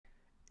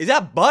Is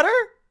that butter?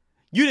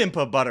 You didn't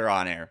put butter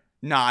on there.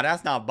 Nah,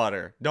 that's not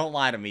butter. Don't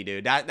lie to me,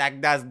 dude.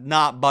 That's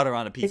not butter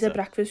on a Is a pizza.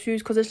 breakfast food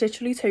because it's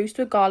literally toast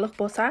with garlic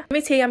butter. Let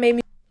me tell you, I made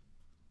me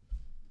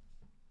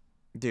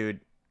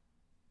Dude,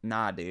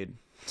 nah, dude.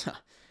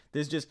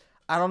 There's just,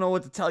 I don't know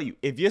what to tell you.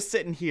 If you're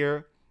sitting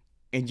here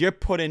and you're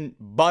putting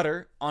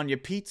butter on your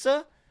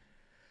pizza,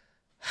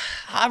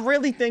 I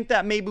really think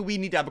that maybe we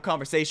need to have a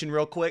conversation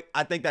real quick.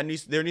 I think that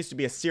there needs to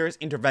be a serious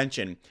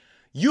intervention.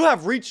 You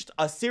have reached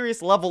a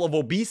serious level of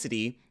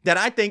obesity that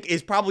I think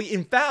is probably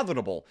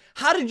unfathomable.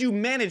 How did you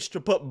manage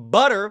to put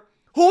butter?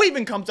 Who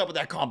even comes up with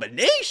that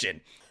combination?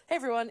 Hey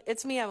everyone,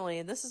 it's me, Emily,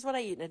 and this is what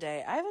I eat in a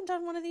day. I haven't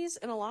done one of these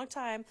in a long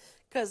time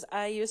because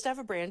I used to have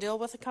a brand deal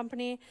with a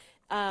company,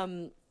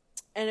 and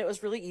it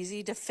was really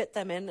easy to fit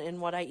them in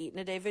what I eat in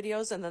a day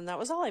videos, and then that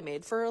was all I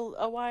made for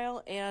a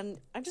while, and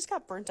I just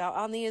got burnt out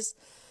on these.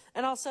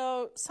 And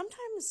also,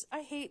 sometimes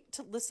I hate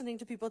listening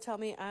to people tell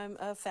me I'm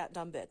a fat,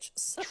 dumb bitch.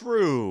 So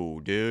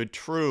True, dude,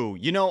 true.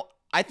 You know,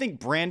 I think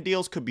brand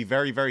deals could be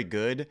very, very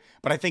good,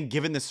 but I think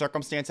given the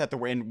circumstance that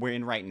we're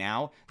in right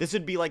now, this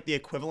would be like the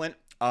equivalent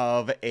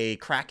of a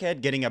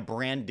crackhead getting a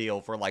brand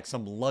deal for like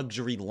some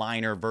luxury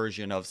liner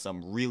version of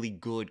some really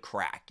good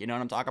crack. You know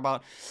what I'm talking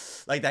about?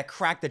 Like that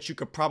crack that you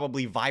could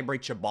probably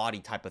vibrate your body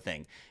type of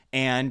thing.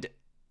 And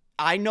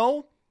I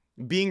know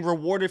being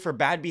rewarded for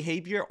bad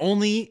behavior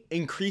only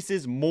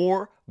increases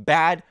more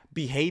bad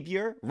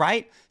behavior,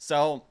 right?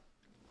 So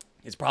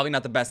it's probably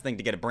not the best thing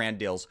to get a brand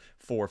deals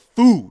for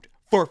food.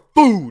 For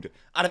food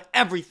out of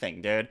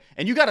everything, dude.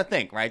 And you got to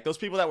think, right? Those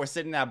people that were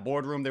sitting in that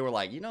boardroom, they were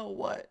like, you know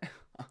what?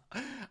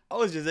 I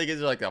was just thinking,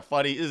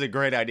 this is a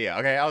great idea.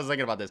 Okay, I was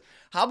thinking about this.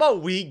 How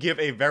about we give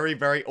a very,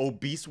 very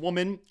obese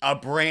woman a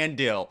brand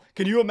deal?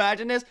 Can you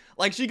imagine this?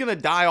 Like, she's gonna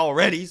die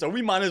already, so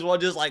we might as well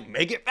just like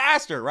make it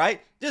faster,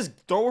 right? Just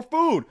throw her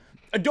food.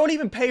 Don't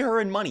even pay her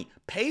in money.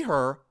 Pay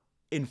her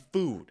in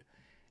food.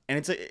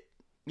 And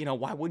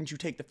why wouldn't you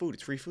take the food?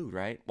 It's free food,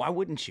 right? Why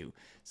wouldn't you?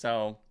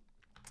 So,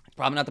 it's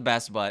probably not the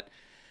best, but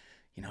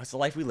it's the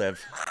life we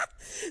live.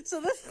 So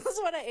this is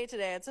what I ate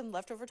today. I had some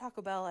leftover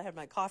Taco Bell. I had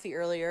my coffee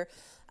earlier.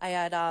 I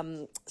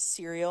had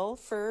cereal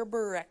for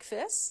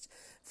breakfast.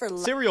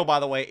 Cereal, by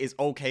the way, is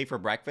okay for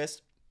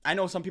breakfast. I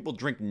know some people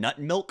drink nut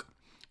milk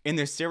in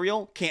their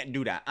cereal. Can't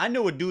do that. I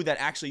know a dude that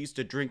actually used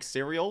to drink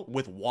cereal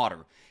with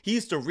water. He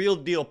used to real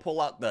deal pull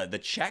out the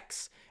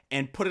checks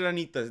and put it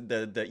underneath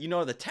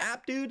the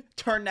tap, dude.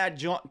 Turn that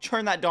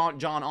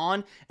John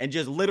on and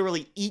just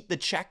literally eat the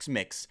Chex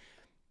Mix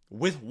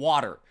with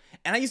water.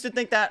 And I used to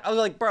think that, I was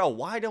like, bro,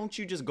 why don't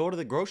you just go to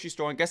the grocery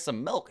store and get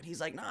some milk? And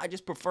he's like, nah, I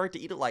just prefer to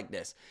eat it like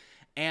this.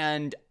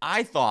 And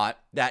I thought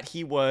that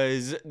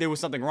there was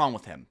something wrong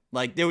with him.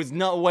 Like, there was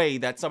no way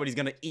that somebody's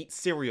gonna eat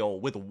cereal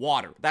with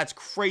water. That's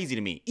crazy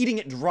to me. Eating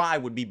it dry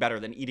would be better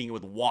than eating it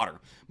with water.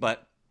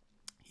 But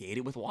he ate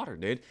it with water,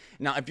 dude.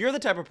 Now, if you're the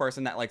type of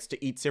person that likes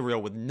to eat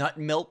cereal with nut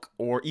milk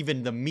or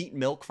even the meat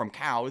milk from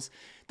cows,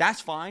 that's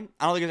fine.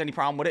 I don't think there's any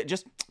problem with it.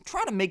 Just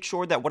try to make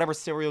sure that whatever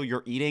cereal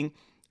you're eating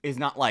is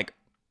not like,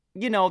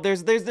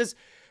 there's this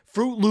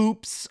Fruit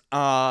Loops,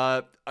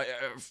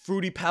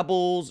 Fruity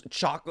Pebbles,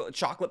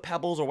 chocolate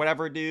Pebbles or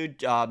whatever, dude.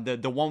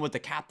 The one with the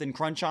Captain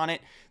Crunch on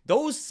it.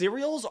 Those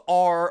cereals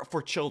are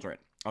for children,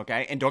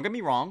 okay? And don't get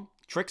me wrong,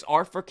 tricks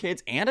are for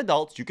kids and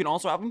adults. You can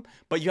also have them,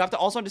 but you have to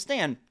also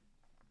understand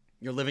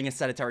you're living a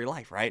sedentary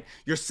life, right?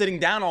 You're sitting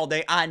down all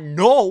day. I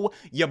know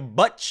your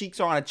butt cheeks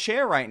are on a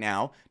chair right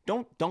now.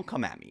 Don't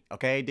come at me,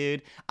 okay,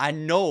 dude? I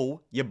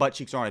know your butt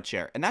cheeks are on a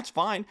chair, and that's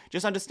fine.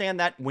 Just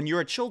understand that when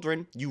you're a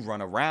children, you run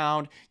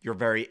around, you're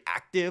very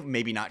active.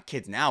 Maybe not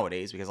kids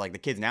nowadays, because like the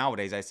kids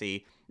nowadays I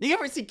see, you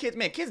ever see kids?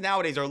 Man, kids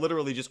nowadays are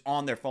literally just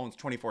on their phones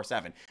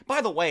 24/7.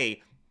 By the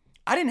way,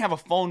 I didn't have a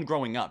phone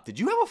growing up. Did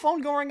you have a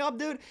phone growing up,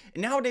 dude?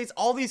 And nowadays,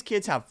 all these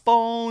kids have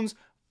phones,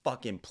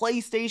 fucking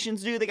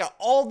PlayStations, dude. They got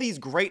all these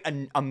great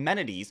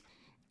amenities.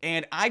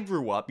 And I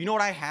grew up, you know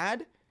what I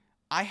had?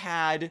 I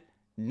had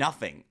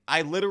nothing.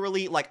 I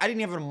literally, I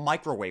didn't have a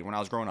microwave when I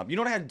was growing up. You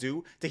know what I had to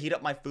do to heat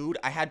up my food?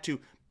 I had to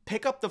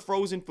pick up the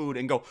frozen food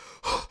and go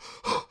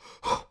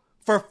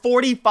for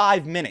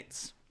 45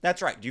 minutes.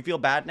 That's right. Do you feel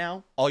bad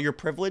now? All your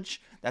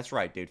privilege? That's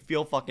right, dude.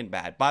 Feel fucking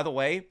bad. By the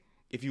way,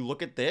 if you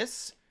look at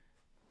this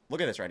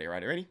right here,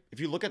 right? Ready? If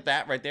you look at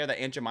that right there, that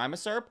Aunt Jemima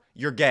syrup,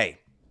 you're gay.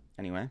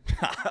 Anyway,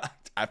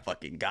 I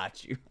fucking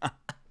got you.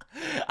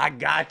 I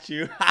got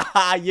you.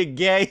 You're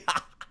gay.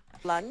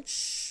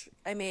 Lunch,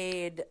 I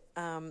made,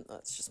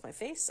 that's just my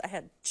face. I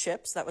had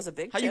chips. That was a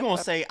big How chip. you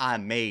gonna say I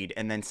made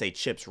and then say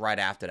chips right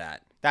after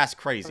that? That's I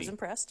was crazy.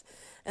 impressed.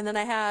 And then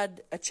I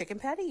had a chicken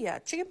patty. Yeah,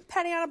 chicken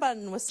patty on a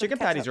bun with some Chicken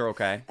patties ketchup. are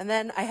okay. And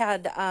then I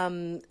had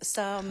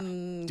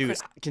some Dude,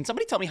 can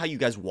somebody tell me how you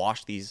guys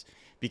wash these?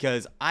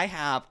 Because I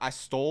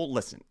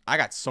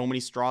got so many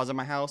straws in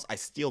my house. I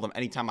steal them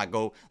anytime I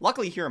go.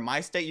 Luckily here in my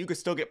state, you could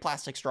still get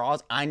plastic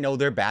straws. I know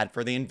they're bad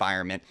for the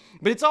environment.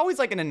 But it's always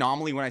like an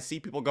anomaly when I see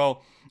people go,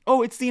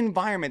 oh, it's the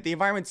environment. The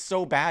environment's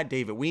so bad,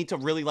 David. We need to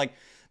really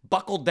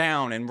buckle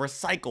down and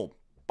recycle.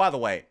 By the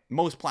way,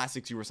 most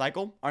plastics you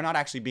recycle are not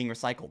actually being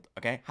recycled,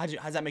 okay? How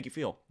does that make you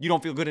feel? You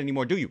don't feel good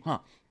anymore, do you? Huh?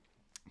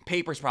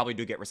 Papers probably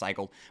do get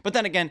recycled. But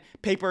then again,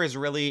 paper is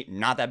really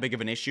not that big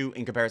of an issue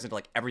in comparison to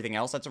like everything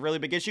else that's a really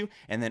big issue.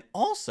 And then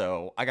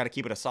also, I got to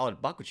keep it a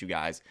solid buck with you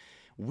guys.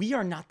 We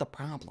are not the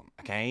problem,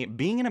 okay?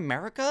 Being in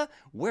America,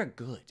 we're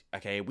good,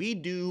 okay? We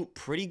do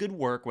pretty good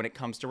work when it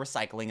comes to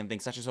recycling and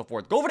things such and so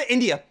forth. Go over to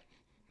India.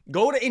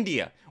 Go to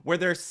India, where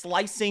they're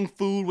slicing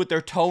food with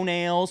their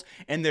toenails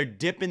and they're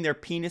dipping their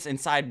penis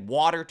inside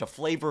water to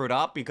flavor it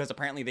up because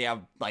apparently they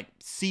have like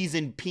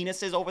seasoned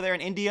penises over there in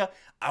India.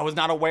 I was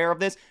not aware of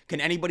this. Can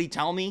anybody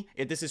tell me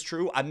if this is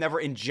true? I've never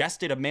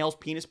ingested a male's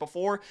penis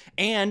before.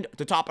 And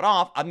to top it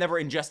off, I've never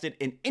ingested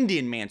an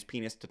Indian man's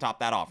penis to top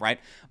that off, right?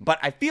 But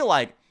I feel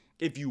like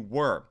if you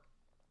were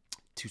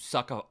to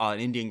suck an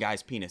Indian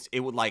guy's penis,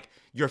 it would like,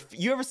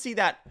 you ever see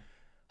that...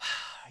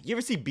 You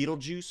ever see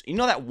Beetlejuice? You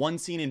know that one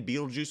scene in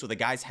Beetlejuice where the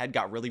guy's head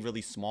got really,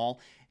 really small?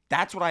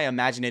 That's what I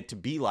imagine it to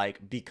be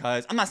like,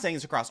 because I'm not saying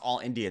this across all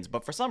Indians,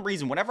 but for some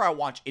reason, whenever I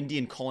watch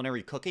Indian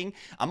culinary cooking,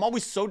 I'm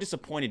always so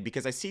disappointed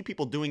because I see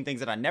people doing things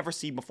that I never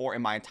seen before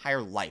in my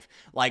entire life.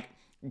 Like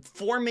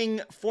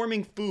forming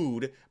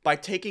food by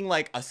taking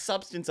like a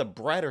substance of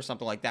bread or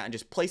something like that and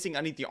just placing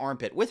underneath the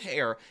armpit with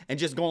hair and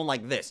just going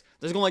like this.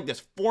 Just going like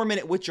this, forming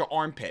it with your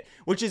armpit,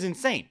 which is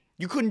insane.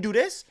 You couldn't do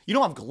this? You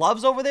don't have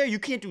gloves over there? You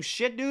can't do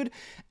shit, dude?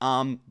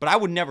 But I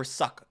would never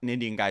suck an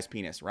Indian guy's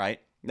penis, right?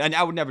 And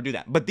I would never do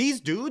that. But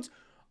these dudes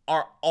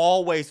are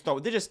always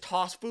they just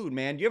toss food,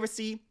 man. Do you ever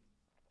see...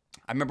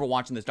 I remember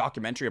watching this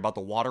documentary about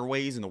the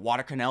waterways and the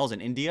water canals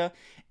in India.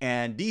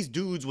 And these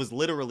dudes was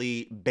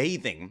literally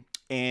bathing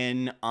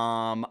in...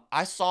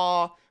 I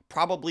saw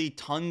probably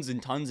tons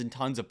and tons and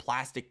tons of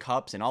plastic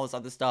cups and all this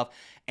other stuff.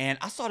 And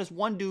I saw this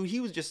one dude, he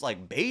was just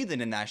like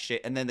bathing in that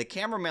shit. And then the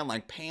cameraman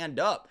like panned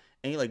up.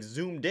 And he like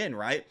zoomed in,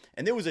 right?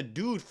 And there was a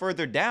dude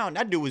further down.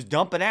 That dude was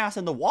dumping ass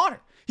in the water.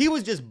 He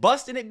was just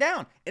busting it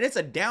down. And it's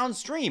a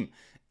downstream.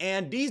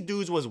 And these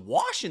dudes was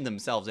washing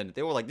themselves in it.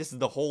 They were like, this is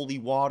the holy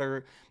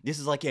water. This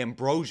is like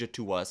ambrosia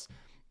to us.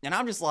 And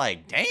I'm just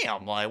like,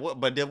 damn, like,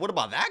 what? But what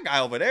about that guy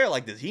over there?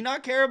 Like, does he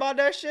not care about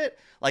that shit?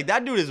 Like,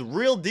 that dude is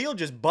real deal,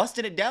 just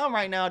busting it down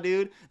right now,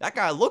 dude. That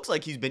guy looks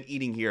like he's been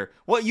eating here.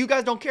 What, you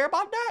guys don't care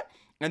about that?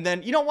 And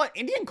then, you know what?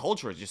 Indian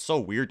culture is just so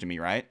weird to me,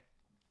 right?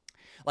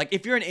 Like,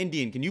 if you're an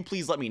Indian, can you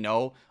please let me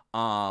know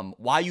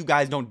why you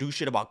guys don't do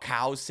shit about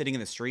cows sitting in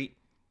the street?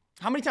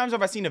 How many times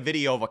have I seen a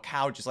video of a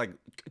cow, just like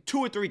 2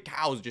 or 3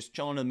 cows just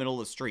chilling in the middle of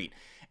the street?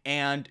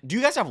 And do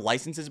you guys have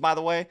licenses, by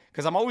the way?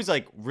 Because I'm always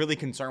like really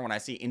concerned when I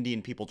see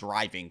Indian people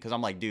driving. Because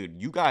I'm like,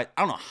 dude, you guys,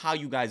 I don't know how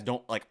you guys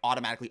don't like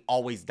automatically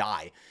always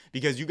die.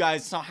 Because you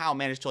guys somehow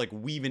manage to like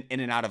weave in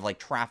and out of like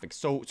traffic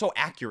so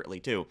accurately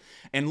too.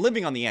 And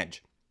living on the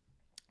edge.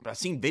 But I've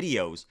seen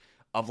videos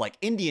of like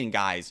Indian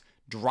guys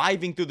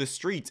driving through the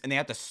streets and they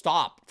have to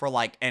stop for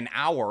like an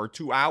hour or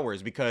 2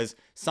 hours because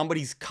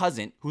somebody's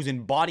cousin who's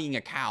embodying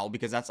a cow,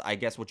 because that's, I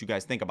guess, what you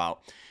guys think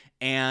about.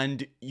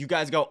 And you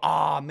guys go,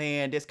 oh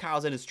man, this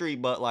cow's in the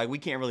street, but like we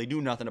can't really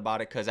do nothing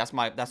about it because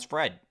that's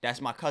Fred.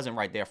 That's my cousin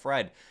right there,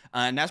 Fred.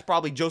 And that's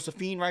probably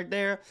Josephine right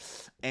there.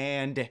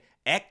 And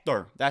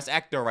Hector, that's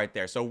Hector right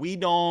there. So we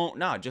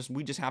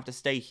just have to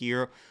stay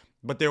here.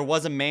 But there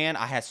was a man,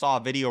 I saw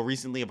a video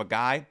recently of a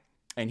guy,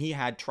 and he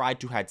had tried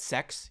to have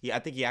sex. I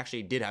think he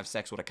actually did have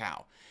sex with a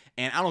cow.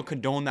 And I don't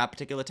condone that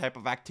particular type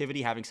of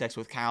activity. Having sex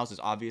with cows is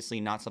obviously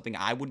not something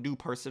I would do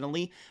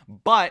personally.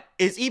 But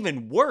it's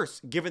even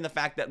worse given the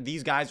fact that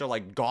these guys are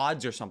like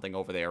gods or something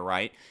over there,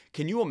 right?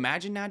 Can you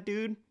imagine that,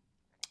 dude?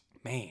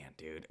 Man,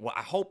 dude. Well,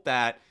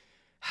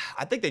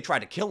 I think they tried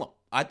to kill him.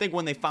 I think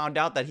when they found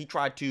out that he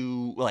tried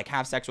to like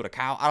have sex with a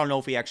cow, I don't know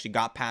if he actually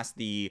got past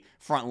the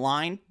front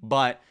line.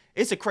 But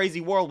it's a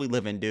crazy world we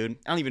live in, dude.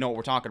 I don't even know what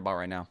we're talking about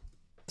right now.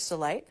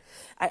 Light.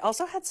 I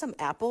also had some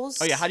apples.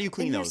 Oh yeah, how do you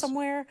clean those?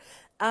 Somewhere.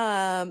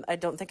 I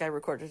don't think I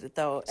recorded it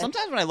though.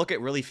 Sometimes when I look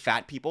at really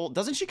fat people,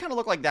 doesn't she kind of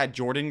look like that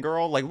Jordan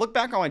girl? Like, look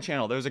back on my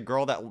channel. There's a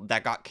girl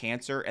that got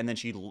cancer and then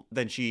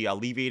she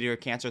alleviated her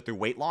cancer through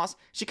weight loss.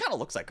 She kind of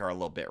looks like her a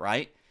little bit,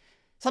 right?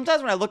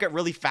 Sometimes when I look at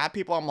really fat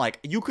people, I'm like,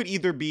 you can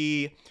either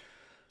be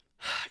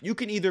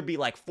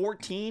like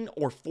 14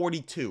 or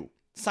 42.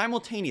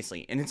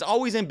 Simultaneously, and it's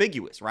always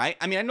ambiguous, right?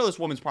 I mean, I know this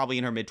woman's probably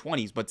in her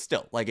mid-20s, but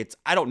still, like,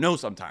 I don't know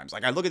sometimes.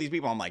 Like, I look at these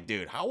people, I'm like,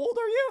 dude, how old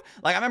are you?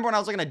 Like, I remember when I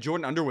was looking at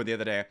Jordan Underwood the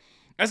other day,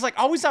 it's like,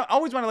 always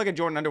when I look at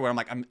Jordan Underwood, I'm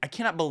like, I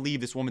cannot believe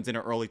this woman's in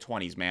her early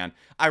 20s, man.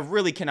 I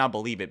really cannot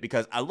believe it,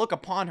 because I look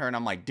upon her and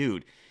I'm like,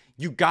 dude,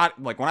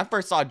 like, when I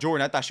first saw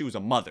Jordan, I thought she was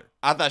a mother.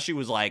 I thought she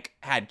was, like,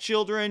 had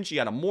children, she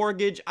had a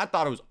mortgage. I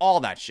thought it was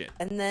all that shit.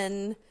 And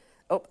then...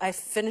 Oh, I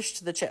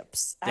finished the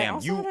chips.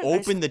 Damn, you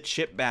opened the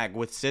chip bag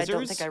with scissors? I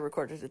don't think I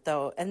recorded it,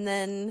 though. And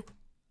then...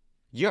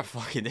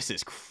 this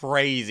is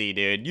crazy,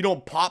 dude. You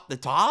don't pop the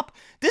top?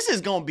 This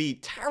is gonna be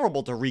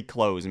terrible to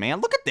reclose,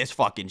 man. Look at this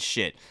fucking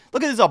shit.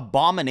 Look at this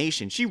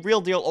abomination. She real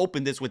deal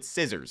opened this with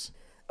scissors.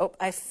 Oh,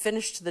 I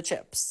finished the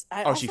chips.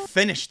 She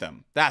finished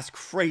them. That's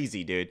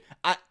crazy, dude.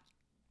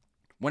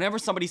 Whenever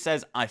somebody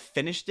says, I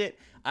finished it,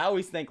 I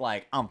always think,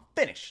 like, I'm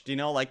finished, you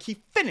know? Like,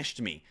 he finished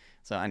me.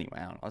 So anyway,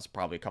 I don't know. That's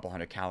probably a couple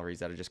hundred calories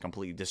that are just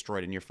completely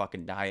destroyed in your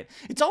fucking diet.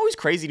 It's always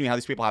crazy to me how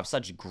these people have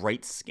such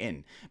great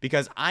skin.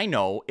 Because I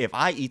know if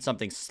I eat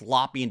something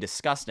sloppy and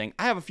disgusting,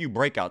 I have a few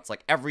breakouts.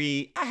 Like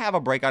I have a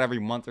breakout every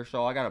month or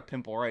so. I got a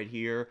pimple right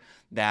here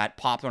that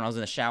popped when I was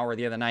in the shower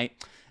the other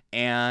night.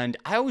 And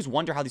I always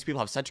wonder how these people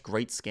have such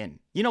great skin.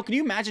 You know, can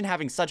you imagine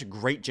having such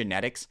great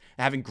genetics,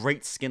 having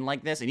great skin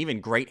like this, and even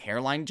great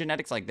hairline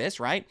genetics like this,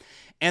 right?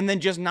 And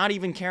then just not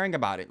even caring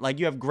about it. Like,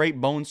 you have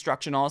great bone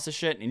structure and all this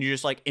shit, and you're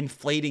just, like,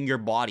 inflating your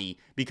body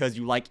because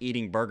you like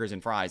eating burgers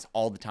and fries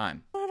all the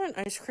time. I had an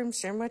ice cream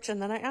sandwich,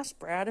 and then I asked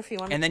Brad if he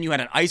wanted And then you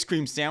had an ice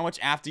cream sandwich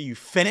after you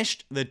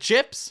finished the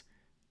chips?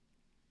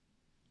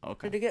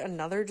 Okay. to get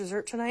another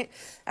dessert tonight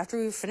after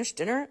we finished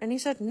dinner, and he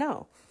said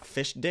no.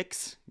 Fish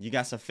dicks? You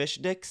got some fish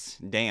dicks?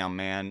 Damn,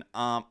 man.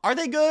 Are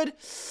they good?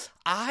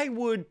 I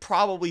would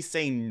probably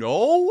say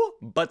no,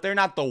 but they're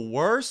not the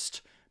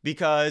worst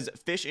because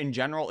fish in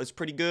general is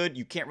pretty good.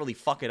 You can't really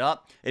fuck it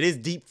up. It is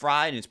deep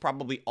fried, and it's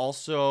probably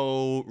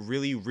also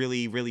really,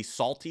 really, really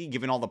salty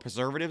given all the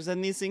preservatives in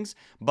these things.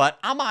 But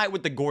I'm alright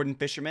with the Gordon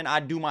Fisherman. I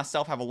do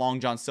myself have a Long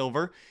John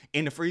Silver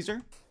in the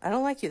freezer. I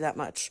don't like you that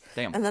much.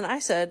 Damn. And then I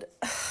said,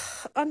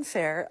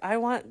 unfair. I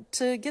want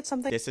to get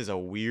something This is a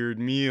weird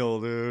meal,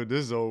 dude.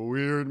 This is a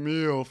weird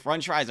meal.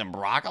 French fries and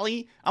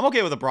broccoli? I'm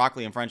okay with the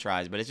broccoli and french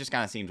fries, but it just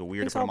kind of seems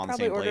weird to put so them I'll on the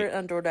probably same order plate. it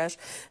on DoorDash.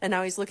 And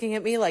now he's looking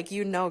at me like,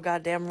 you know,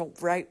 goddamn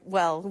right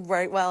well,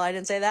 I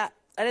didn't say that.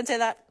 I didn't say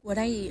that. What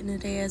I eat in a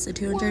day as a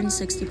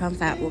 260-pound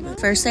fat woman.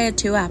 First, I had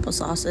 2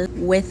 applesauces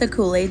with a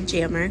Kool-Aid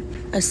jammer,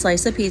 a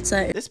slice of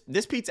pizza.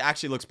 This pizza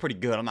actually looks pretty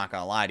good. I'm not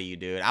gonna lie to you,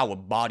 dude. I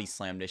would body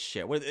slam this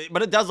shit.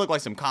 But it does look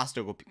like some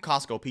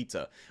Costco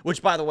pizza.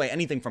 Which, by the way,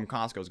 anything from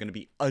Costco is gonna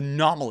be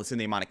anomalous in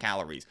the amount of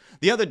calories.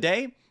 The other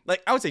day,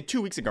 like I would say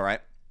 2 weeks ago,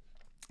 right?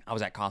 I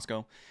was at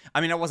Costco.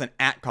 I mean, I wasn't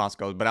at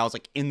Costco, but I was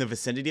like in the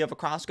vicinity of a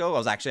Costco. I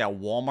was actually at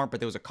Walmart, but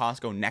there was a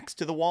Costco next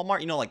to the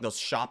Walmart. You know, like those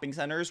shopping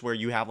centers where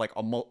you have like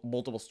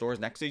multiple stores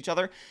next to each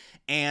other.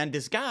 And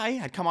this guy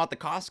had come out the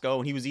Costco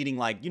and he was eating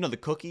like, you know, the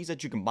cookies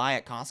that you can buy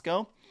at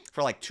Costco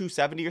for like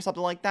 $2.70 or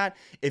something like that.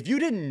 If you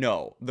didn't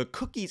know, the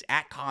cookies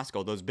at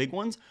Costco, those big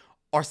ones,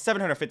 are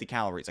 750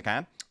 calories,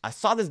 okay? I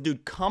saw this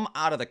dude come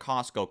out of the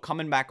Costco,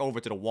 coming back over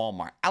to the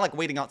Walmart. I like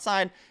waiting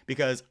outside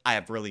because I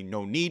have really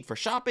no need for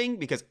shopping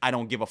because I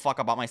don't give a fuck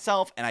about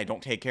myself and I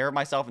don't take care of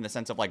myself in the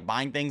sense of like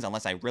buying things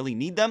unless I really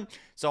need them.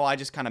 So I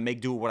just kind of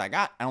make do with what I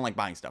got. I don't like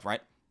buying stuff,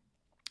 right?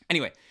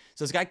 Anyway,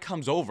 so this guy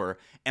comes over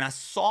and I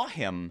saw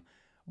him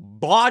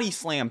body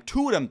slam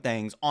 2 of them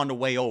things on the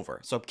way over.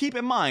 So keep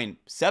in mind,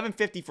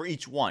 $7.50 for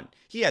each one.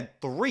 He had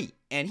 3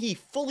 and he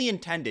fully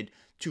intended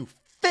to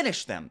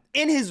finish them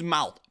in his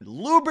mouth,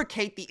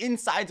 lubricate the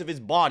insides of his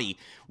body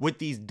with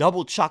these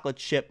double chocolate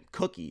chip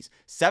cookies.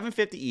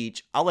 $7.50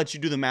 each. I'll let you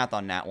do the math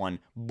on that one.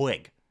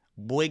 Big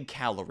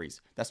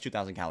calories. That's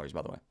 2,000 calories,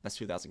 by the way. That's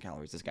 2,000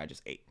 calories this guy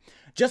just ate.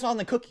 Just on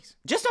the cookies.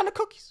 Just on the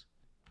cookies.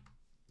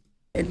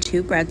 And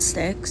 2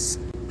 breadsticks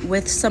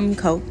with some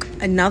Coke,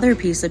 another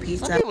piece of Some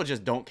pizza. people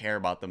just don't care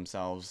about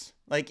themselves.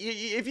 Like,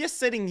 if you're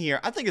sitting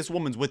here, I think this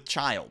woman's with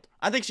child.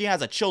 I think she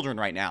has a children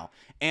right now.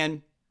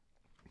 And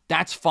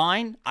that's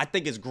fine. I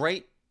think it's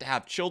great to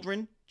have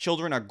children.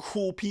 Children are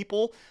cool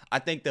people. I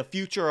think the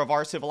future of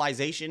our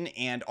civilization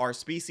and our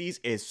species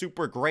is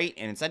super great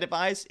and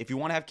incentivized. If you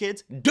want to have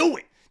kids, do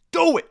it.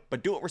 Do it.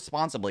 But do it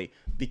responsibly.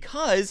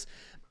 Because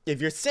if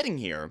you're sitting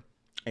here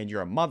and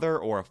you're a mother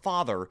or a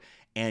father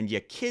and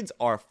your kids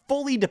are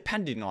fully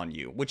dependent on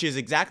you, which is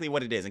exactly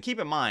what it is. And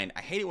keep in mind,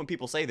 I hate it when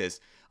people say this.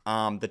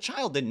 The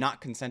child did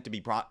not consent to be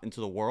brought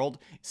into the world.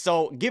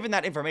 So given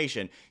that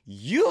information,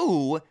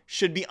 you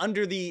should be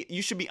under the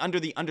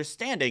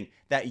understanding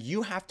that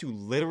you have to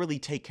literally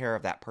take care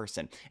of that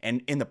person.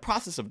 And in the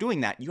process of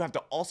doing that, you have to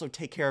also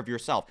take care of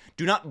yourself.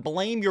 Do not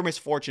blame your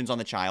misfortunes on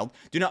the child.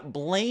 Do not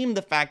blame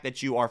the fact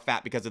that you are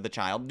fat because of the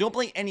child. Don't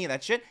blame any of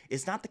that shit.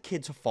 It's not the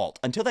kid's fault.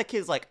 Until that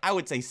kid's like, I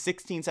would say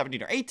 16,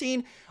 17, or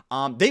 18,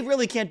 they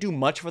really can't do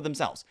much for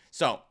themselves.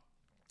 So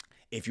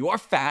if you are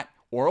fat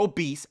or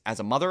obese as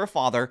a mother or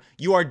father,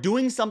 you are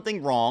doing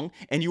something wrong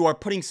and you are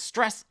putting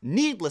stress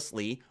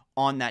needlessly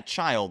on that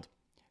child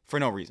for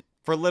no reason.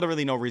 For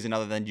literally no reason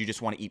other than you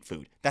just want to eat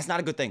food. That's not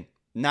a good thing.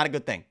 Not a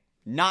good thing.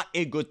 Not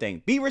a good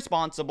thing. Be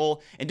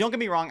responsible. And don't get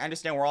me wrong, I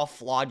understand we're all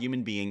flawed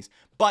human beings,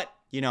 but,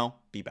 you know,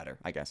 be better,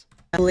 I guess.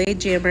 Kool-Aid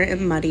jammer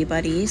and Muddy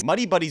Buddies.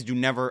 Muddy Buddies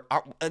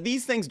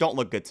these things don't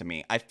look good to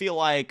me. I feel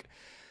like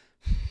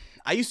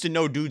I used to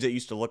know dudes that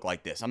used to look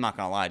like this. I'm not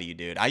gonna lie to you,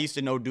 dude. I used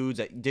to know dudes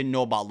that didn't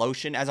know about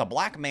lotion. As a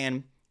black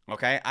man,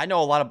 okay, I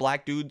know a lot of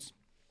black dudes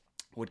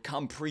would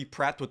come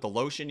pre-prepped with the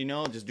lotion, you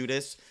know, just do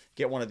this,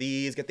 get one of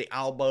these, get the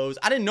elbows.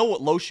 I didn't know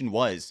what lotion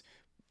was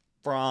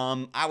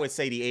from, I would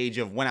say, the age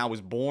of when I was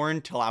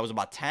born till I was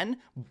about 10.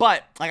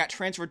 But I got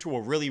transferred to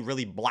a really,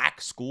 really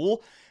black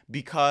school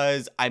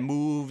because I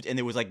moved and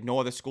there was like no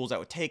other schools that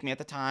would take me at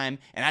the time.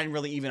 And I didn't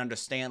really even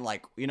understand,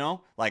 like, you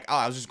know, like, oh,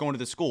 I was just going to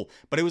the school.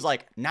 But it was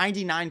like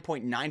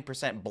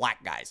 99.9%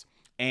 black guys.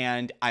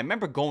 And I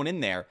remember going in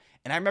there,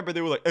 and I remember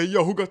they were like, hey,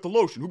 yo, who got the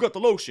lotion? Who got the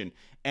lotion?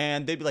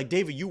 And they'd be like,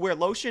 David, you wear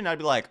lotion? And I'd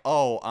be like,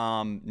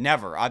 oh,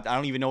 never. I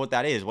don't even know what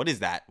that is. What is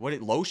that?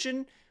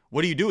 Lotion?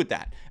 What do you do with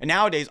that? And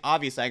nowadays,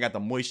 obviously, I got the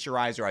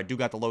moisturizer. I do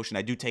got the lotion.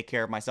 I do take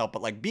care of myself.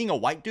 But like being a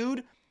white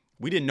dude,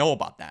 we didn't know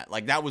about that.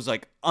 Like that was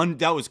like,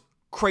 that was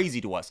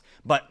crazy to us.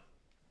 But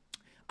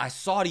I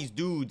saw these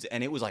dudes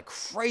and it was like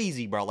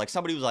crazy, bro. Like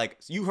somebody was like,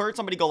 you heard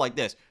somebody go like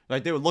this.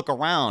 Like they would look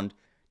around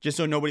just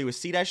so nobody would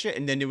see that shit.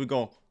 And then they would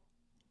go,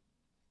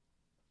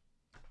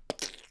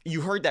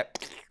 you heard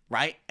that,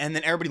 right? And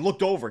then everybody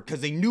looked over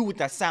because they knew what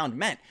that sound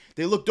meant.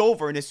 They looked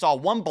over and they saw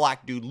one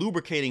black dude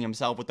lubricating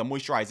himself with the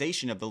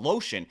moisturization of the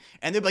lotion.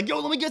 And they'd be like, yo,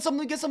 let me get some,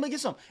 let me get some, let me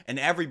get some. And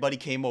everybody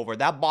came over.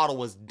 That bottle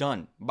was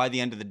done by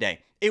the end of the day.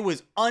 It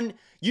was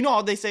you know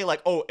how they say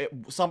like, oh,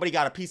 somebody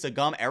got a piece of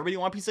gum. Everybody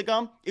want a piece of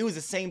gum? It was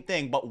the same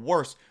thing, but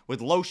worse with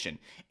lotion.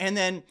 And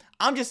then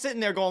I'm just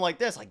sitting there going like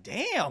this, like,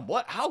 damn,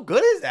 how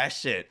good is that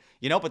shit?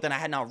 You know, but then I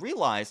had not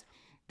realized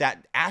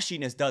that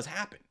ashiness does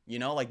happen. You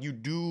know, like you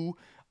do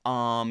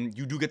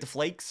get the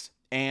flakes.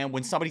 And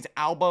when somebody's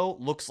elbow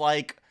looks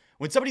like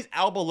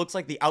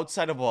the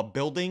outside of a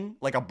building,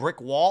 like a brick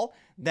wall,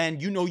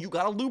 then you know you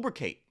gotta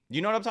lubricate.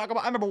 You know what I'm talking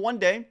about? I remember one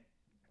day,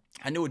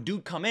 I knew a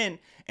dude come in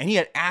and he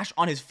had ash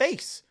on his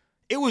face.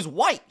 It was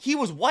white. He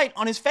was white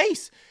on his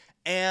face.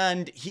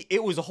 And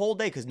it was a whole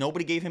day because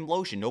nobody gave him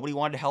lotion. Nobody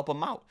wanted to help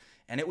him out.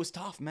 And it was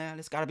tough, man.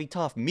 It's gotta be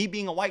tough. Me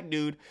being a white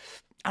dude,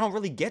 I don't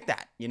really get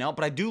that, you know?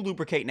 But I do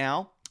lubricate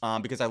now.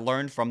 Because I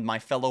learned from my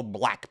fellow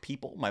black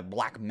people, my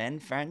black men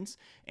friends,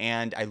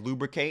 and I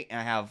lubricate and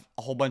I have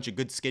a whole bunch of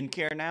good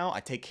skincare now. I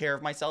take care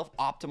of myself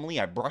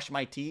optimally. I brush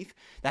my teeth.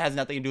 That has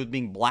nothing to do with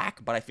being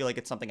black, but I feel like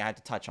it's something I had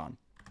to touch on.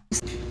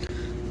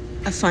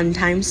 A fun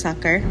time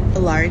sucker, a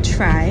large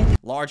fry.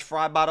 Large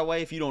fry, by the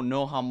way, if you don't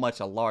know how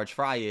much a large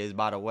fry is,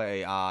 by the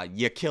way,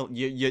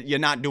 you're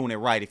not doing it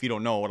right if you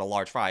don't know what a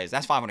large fry is.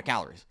 That's 500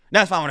 calories.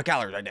 That's 500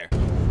 calories right there.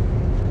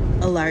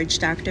 A large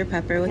Dr.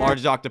 Pepper with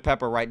large Dr.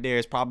 Pepper right there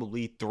is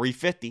probably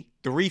 350.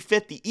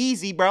 350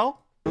 easy, bro.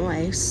 no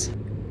ice.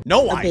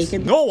 No ice.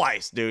 No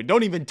ice, dude.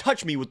 Don't even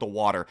touch me with the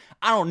water.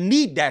 I don't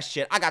need that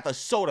shit. I got the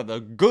soda, the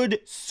good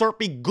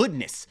syrupy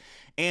goodness.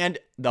 And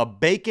the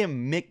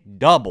Bacon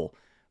McDouble.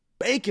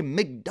 Bacon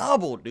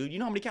McDouble, dude. You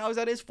know how many calories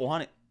that is?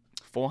 400.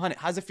 400.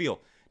 How's it feel?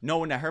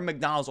 Knowing that her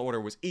McDonald's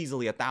order was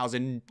easily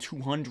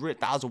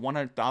 1,200,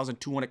 1,100,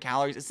 1,200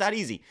 calories. It's that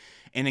easy.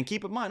 And then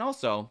keep in mind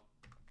also,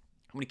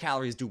 how many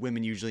calories do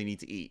women usually need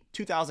to eat?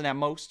 2,000 at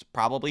most,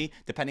 probably,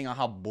 depending on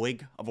how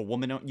big of a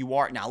woman you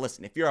are. Now,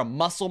 listen, if you're a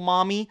muscle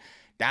mommy,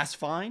 that's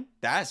fine.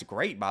 That's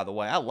great, by the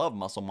way. I love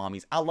muscle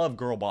mommies. I love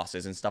girl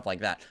bosses and stuff like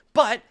that.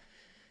 But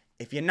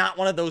if you're not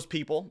one of those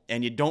people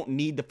and you don't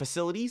need the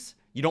facilities,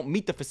 you don't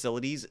meet the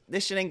facilities,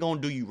 this shit ain't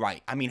gonna do you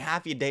right. I mean,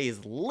 half your day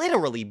is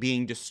literally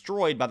being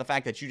destroyed by the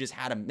fact that you just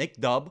had a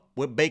McDub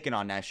with bacon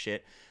on that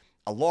shit,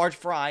 a large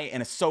fry,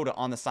 and a soda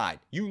on the side.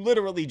 You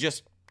literally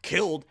just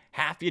killed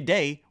half your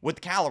day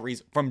with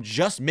calories from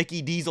just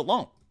Mickey D's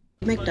alone.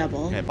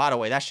 McDouble. And by the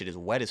way, that shit is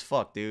wet as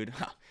fuck, dude.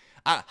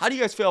 How do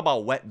you guys feel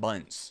about wet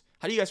buns?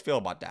 How do you guys feel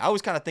about that? I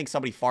always kind of think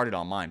somebody farted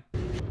on mine.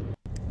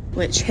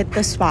 Which hit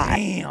the spot.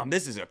 Damn,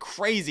 this is a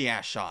crazy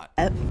ass shot.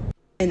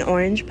 An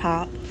orange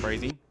pop.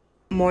 Crazy.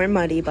 More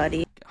Muddy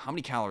Buddy. How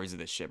many calories is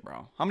this shit,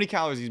 bro? How many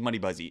calories is Muddy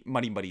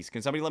Buddies?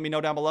 Can somebody let me know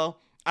down below?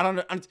 I don't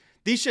know.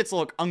 These shits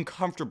look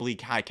uncomfortably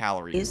high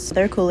calories.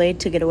 They're Kool-Aid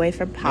to get away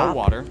from pop. No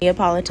water.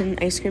 Neapolitan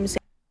ice cream.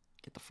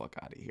 Get the fuck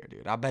out of here,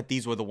 dude. I bet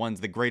these were the ones,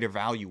 the greater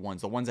value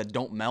ones, the ones that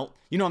don't melt.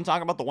 You know what I'm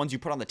talking about? The ones you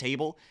put on the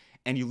table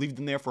and you leave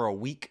them there for a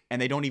week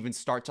and they don't even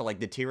start to like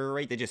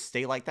deteriorate. They just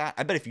stay like that.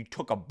 I bet if you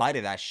took a bite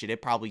of that shit,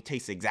 it probably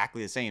tastes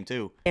exactly the same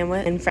too.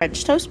 And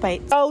French toast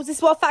bites. Oh, is this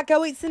what a fat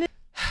girl eats in it?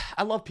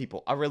 I love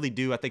people. I really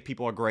do. I think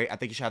people are great. I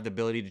think you should have the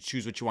ability to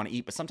choose what you want to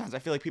eat. But sometimes I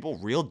feel like people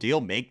real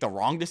deal make the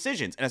wrong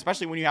decisions. And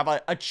especially when you have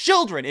a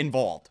children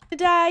involved.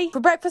 Today,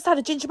 for breakfast, I had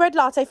a gingerbread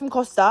latte from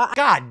Costa.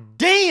 God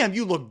damn,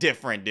 you look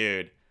different,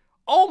 dude.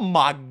 Oh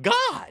my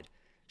God.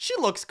 She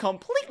looks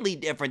completely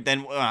different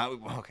than...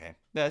 okay,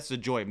 that's the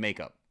joy of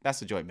makeup. That's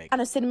the joy of makeup.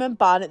 And a cinnamon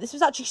bun. This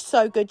was actually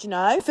so good, you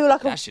know? I feel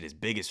like that shit is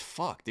big as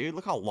fuck, dude.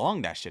 Look how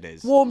long that shit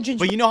is. Warm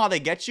gingerbread. But you know how they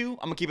get you?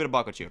 I'm going to keep it a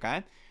buck with you,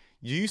 okay?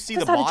 You see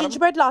the I had bottom? a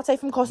gingerbread latte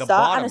from Costa the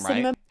bottom, and a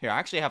cinnamon... right? Here, I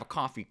actually have a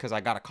coffee because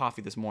I got a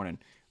coffee this morning,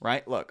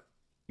 right? Look,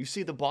 you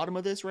see the bottom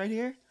of this right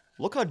here?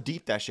 Look how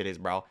deep that shit is,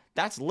 bro.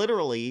 That's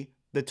literally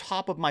the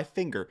top of my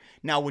finger.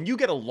 Now, when you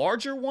get a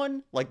larger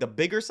one, like the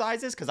bigger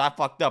sizes, because I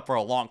fucked up for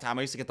a long time.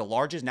 I used to get the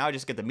larges. Now I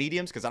just get the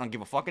mediums because I don't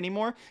give a fuck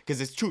anymore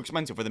because it's too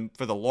expensive for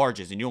the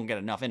larges and you don't get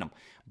enough in them.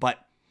 But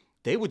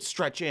they would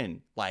stretch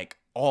in like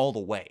all the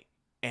way.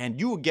 And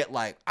you would get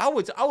like, I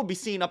would be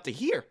seeing up to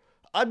here.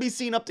 I'd be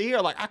seeing up to here.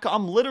 Like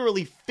I'm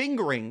literally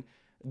fingering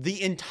the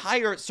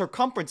entire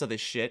circumference of this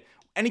shit.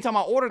 Anytime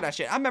I ordered that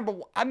shit, I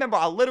remember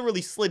I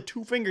literally slid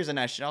 2 fingers in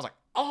that shit. I was like,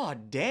 oh,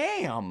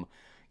 damn.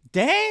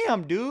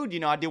 Damn, dude. You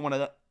know, I did one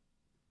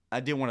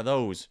of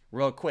those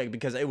real quick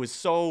because it was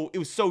so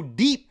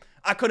deep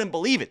I couldn't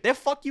believe it. They'll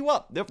fuck you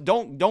up.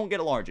 Don't get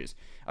larges.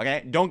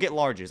 Okay? Don't get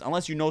larges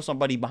unless you know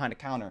somebody behind the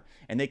counter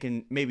and they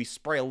can maybe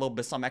spray a little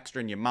bit some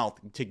extra in your mouth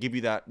to give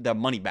you the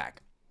money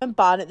back. And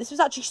Barnet, this was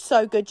actually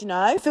so good, you know.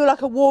 I feel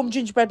like a warm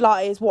gingerbread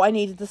latte is what I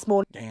needed this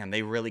morning. Damn,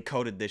 they really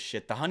coated this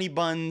shit. The honey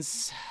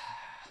buns,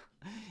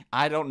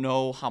 I don't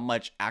know how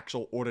much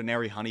actual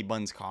ordinary honey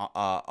buns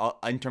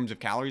in terms of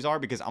calories are,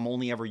 because I'm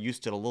only ever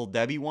used to the Little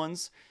Debbie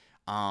ones.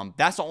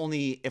 That's the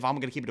only, if I'm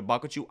gonna keep it a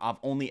buck with you, I've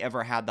only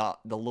ever had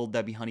the Little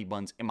Debbie honey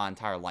buns in my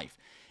entire life.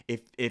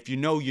 If you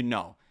know, you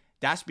know.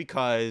 That's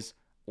because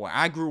where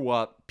I grew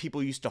up,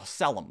 people used to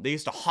sell them. They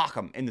used to hawk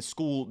them in the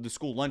school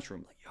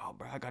lunchroom. Like, yo,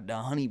 bro, I got the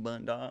honey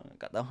bun, dog. I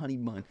got the honey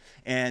bun.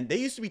 And they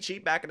used to be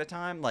cheap back at the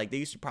time. Like, they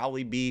used to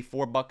probably be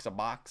 $4 a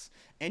box.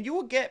 And you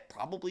would get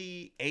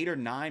probably 8 or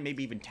 9,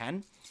 maybe even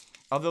 10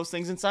 of those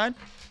things inside.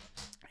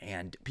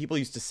 And people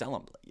used to sell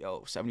them. Like,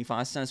 yo,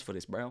 75 cents for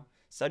this, bro.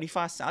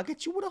 75 cents. I'll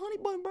get you with a honey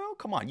bun, bro.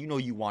 Come on, you know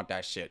you want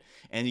that shit.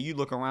 And you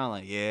look around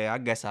like, yeah, I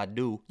guess I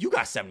do. You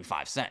got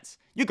 75 cents.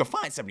 You could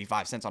find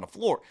 75 cents on the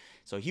floor.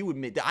 So he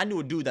would, I knew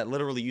a dude that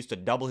literally used to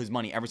double his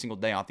money every single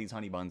day off these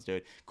honey buns,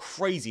 dude.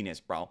 Craziness,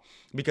 bro.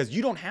 Because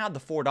you don't have the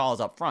 $4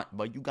 up front,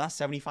 but you got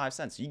 75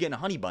 cents. So you getting a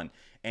honey bun.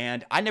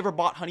 And I never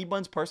bought honey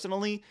buns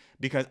personally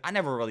because I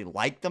never really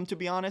liked them, to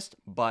be honest.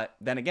 But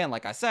then again,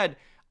 like I said,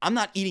 I'm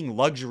not eating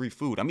luxury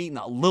food. I'm eating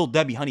Little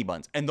Debbie honey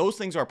buns. And those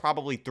things are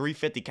probably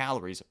 350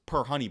 calories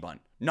per honey bun.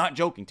 Not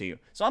joking to you.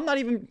 So I'm not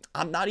even,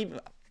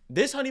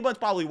 this honey bun's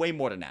probably way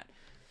more than that.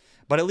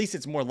 But at least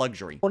it's more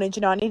luxury. Morning,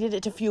 you know, I needed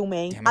it to fuel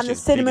me. Damn, and the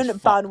cinnamon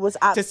bun was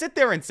to sit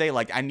there and say,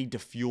 like, I need to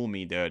fuel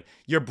me, dude.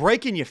 You're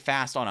breaking your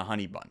fast on a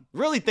honey bun.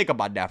 Really think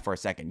about that for a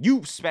second.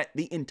 You spent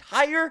the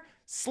entire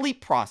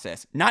sleep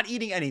process not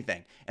eating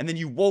anything. And then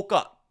you woke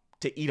up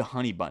to eat a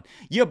honey bun.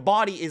 Your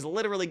body is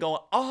literally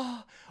going,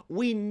 oh,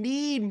 we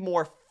need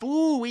more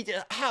food. We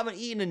just haven't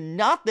eaten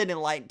nothing in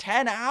like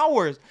 10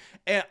 hours.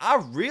 And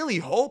I really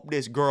hope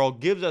this girl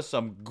gives us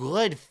some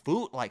good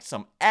food, like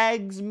some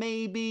eggs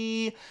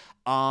maybe,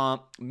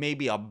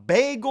 maybe a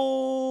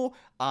bagel,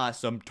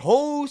 some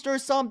toast or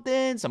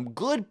something, some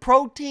good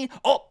protein.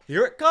 Oh,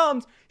 here it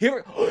comes. Here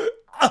it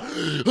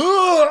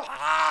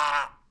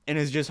and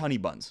it's just honey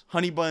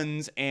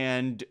buns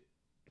and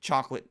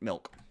chocolate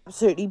milk.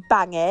 Absolutely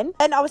banging.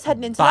 And I was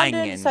heading into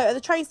London, so at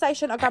the train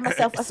station I grabbed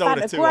myself a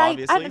Soda Fanta too, Grape.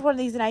 obviously. I hadn't had one of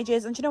these in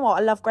ages, and do you know what?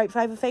 I love grape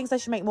flavour things. They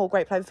should make more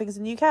grape flavour things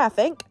in the UK, I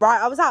think.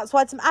 Right, I was out, so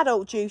I had some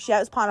adult juice. Yeah,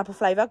 it was pineapple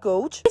flavour,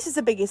 gorge. This is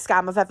the biggest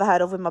scam I've ever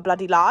heard of in my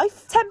bloody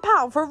life.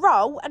 £10 for a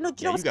roll, and do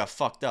you know what's you got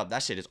fucked up.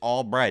 That shit is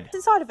all bread.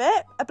 inside of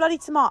it? A bloody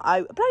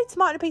tomato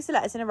and a piece of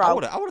lettuce in a roll. I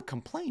would have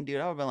complained, dude.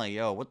 I would have been like,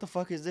 yo, what the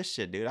fuck is this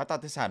shit, dude? I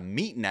thought this had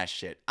meat in that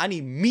shit. I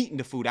need meat in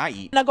the food I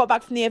eat. And I got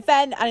back from the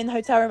event, and in the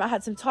hotel room I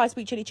had some Thai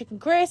sweet chili chicken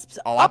crisps.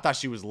 Oh, I thought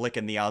she was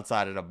licking the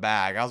outside of the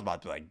bag. I was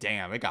about to be like,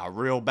 damn, it got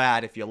real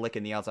bad if you're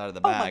licking the outside of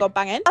the bag. Oh my god,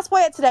 banging. That's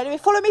why today. Anyway,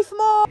 follow me for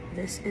more.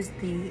 This is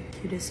the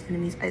cutest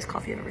Vietnamese iced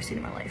coffee I've ever seen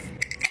in my life.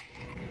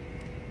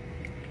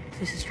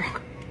 This is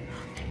strong.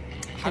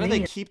 How do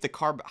they keep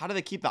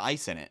the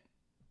ice in it?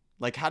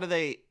 Like, how do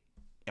they,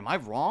 am I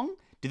wrong?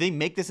 Do they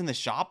make this in the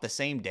shop the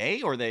same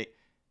day, or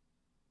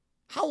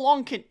how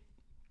long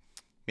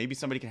maybe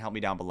somebody can help me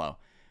down below,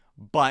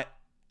 but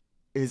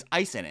there's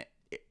ice in it.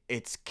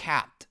 It's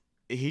capped.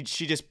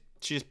 She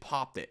just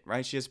popped it,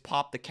 right? She just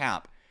popped the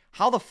cap.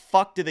 How the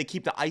fuck did they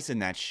keep the ice in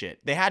that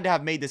shit? They had to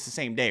have made this the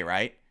same day,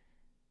 right?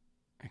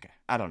 Okay,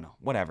 I don't know.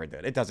 Whatever,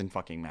 dude. It doesn't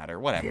fucking matter.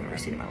 Whatever. I've ever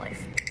seen in my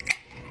life.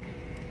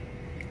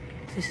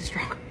 This is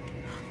strong.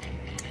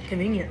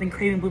 Convenient. Been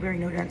craving blueberry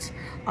no dents.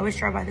 Always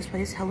drive by this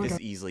place. Hello. This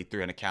is easily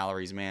 300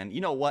 calories, man.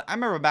 You know what? I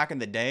remember back in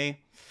the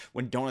day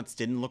when donuts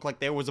didn't look like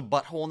there was a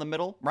butthole in the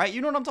middle, right?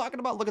 You know what I'm talking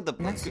about? Look at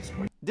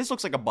this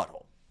looks like a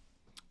butthole.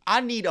 I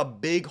need a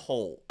big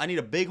hole. I need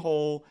a big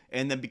hole,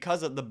 and then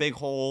because of the big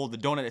hole, the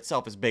donut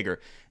itself is bigger.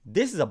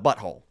 This is a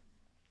butthole.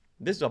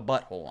 This is a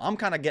butthole. I'm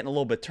kind of getting a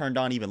little bit turned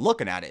on even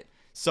looking at it.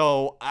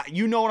 So,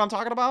 you know what I'm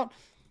talking about?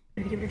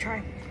 Maybe give it a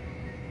try.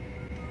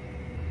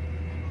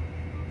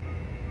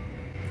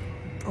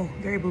 Oh,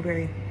 very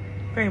blueberry.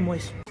 Very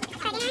moist.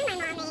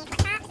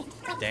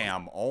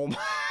 Damn. Oh my.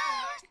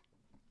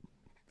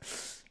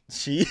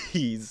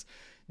 Jeez.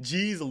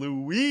 Jeez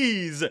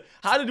Louise.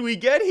 How did we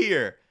get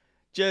here?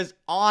 Just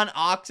on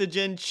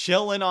oxygen,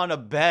 chilling on a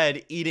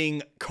bed,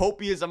 eating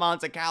copious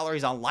amounts of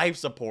calories on life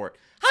support.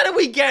 How did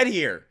we get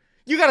here?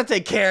 You gotta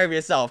take care of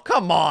yourself.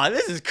 Come on.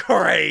 This is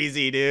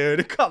crazy,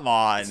 dude. Come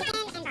on.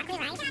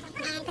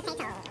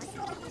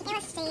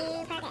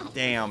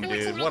 Damn,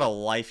 dude. What a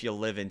life you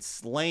live in.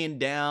 Laying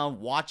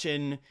down,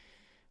 watching...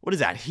 What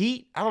is that?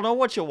 Heat? I don't know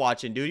what you're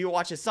watching, dude. You're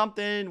watching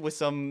something with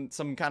some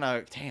kind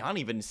of... Dang, I don't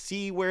even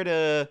see where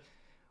to...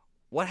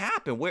 What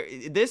happened? Where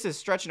this is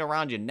stretching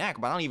around your neck,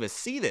 but I don't even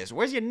see this.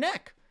 Where's your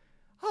neck?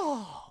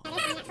 Oh.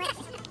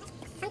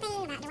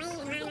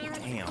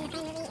 Damn.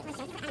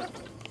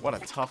 What a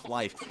tough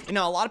life. You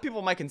know, a lot of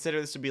people might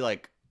consider this to be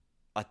like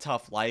a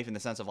tough life in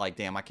the sense of like,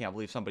 damn, I can't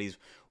believe somebody's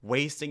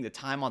wasting the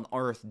time on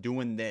earth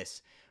doing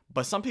this.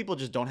 But some people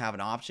just don't have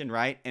an option,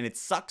 right? And it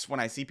sucks when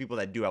I see people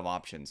that do have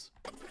options.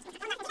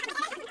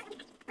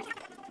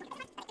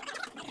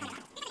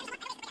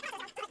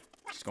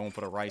 Just going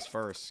for the rice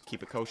first.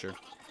 Keep it kosher.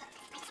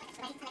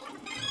 Damn.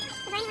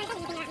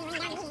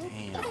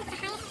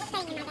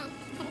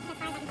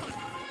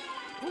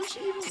 What was she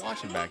even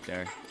watching back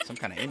there? Some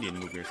kind of Indian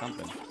movie or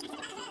something.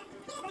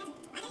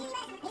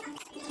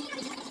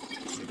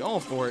 You're going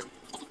for it.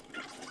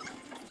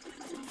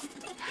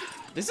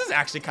 This is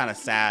actually kind of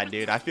sad,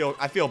 dude. I feel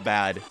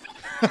bad.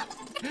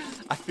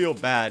 I feel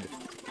bad.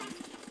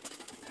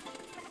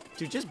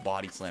 Dude, just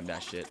body slam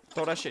that shit.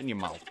 Throw that shit in your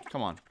mouth.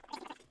 Come on.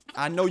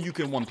 I know you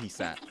can one-piece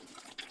that.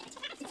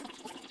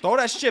 Throw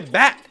that shit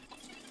back.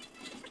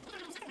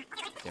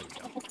 There we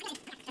go.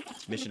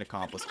 Mission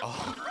accomplished.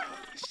 Oh.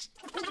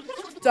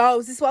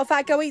 Dolls, this is what a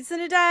fat girl eats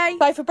in a day.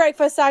 So for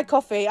breakfast, I had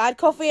coffee. I had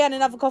coffee and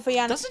another coffee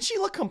and... Doesn't she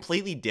look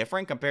completely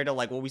different compared to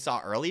like what we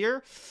saw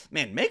earlier?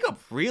 Man, makeup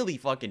really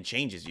fucking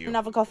changes you.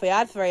 Another coffee. I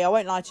had 3. I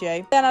won't lie to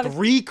you. Then I had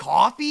 3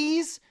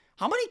 coffees?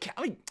 How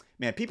many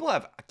man, people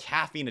have a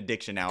caffeine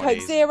addiction nowadays.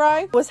 Coke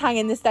Zero. Was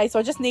hanging this day, so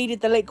I just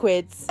needed the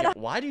liquids.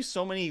 Why do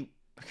so many...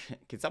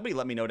 Can somebody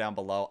let me know down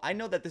below? I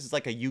know that this is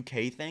like a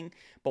UK thing,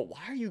 but why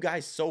are you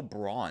guys so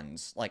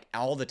bronze like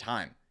all the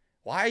time?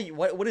 Why are you,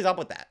 what is up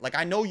with that? Like,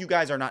 I know you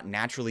guys are not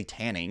naturally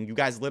tanning. You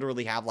guys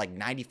literally have like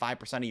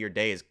 95% of your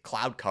day is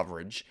cloud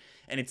coverage,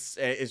 and it's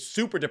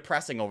super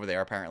depressing over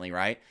there apparently,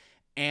 right?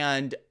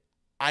 And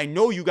I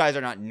know you guys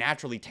are not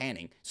naturally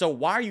tanning. So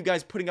why are you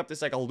guys putting up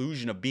this like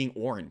illusion of being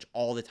orange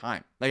all the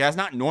time? Like, that's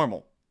not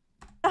normal.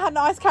 I had an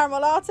iced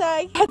caramel latte.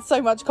 I had so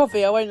much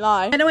coffee, I won't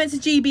lie. Then I went to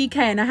GBK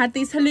and I had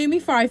these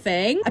halloumi fry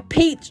thing, a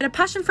peach, and a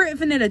passion fruit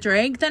vanilla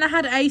drink. Then I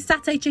had a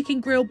satay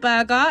chicken grilled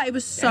burger. It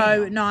was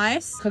so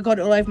nice. I got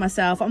it all over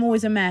myself. I'm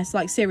always a mess,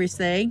 like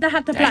seriously. Then I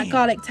had the black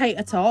garlic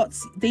tater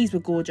tots. These were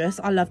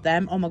gorgeous. I love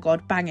them. Oh my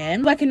God,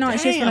 banging. Working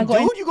night shifts when I got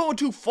dude, you're going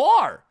too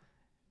far.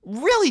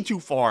 Really too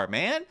far,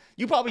 man.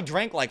 You probably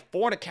drank like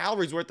 400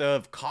 calories worth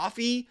of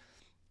coffee.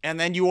 And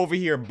then you over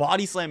here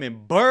body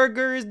slamming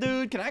burgers,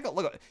 dude. Can I go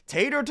look at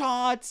tater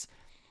tots?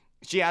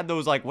 She had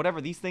those like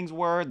whatever these things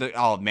were.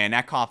 Oh man,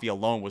 that coffee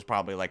alone was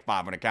probably like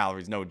 500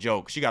 calories, no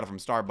joke. She got it from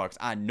Starbucks.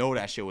 I know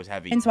that shit was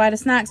heavy. And so I had a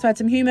snack, so I had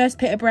some hummus,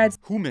 pita bread.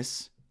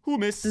 Hummus.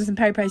 And some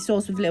peri-peri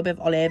sauce with a little bit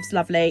of olives.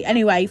 Lovely.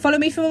 Anyway, follow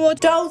me for more.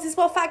 Dolls, this is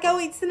what a fat girl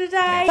eats in a day.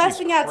 Man, First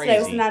thing I had today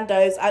was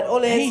Nando's. I had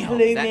olives,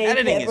 halloumi,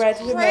 pita bread,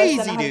 hummus,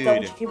 then I had a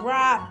double chicken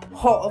wrap.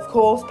 Hot, of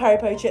course,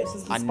 peri-peri chips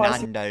and some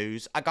spicy.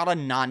 Nando's. I got a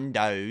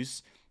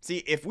Nando's. See,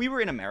 if we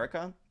were in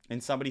America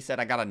and somebody said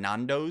I got a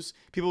Nando's,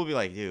 people would be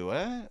like, dude,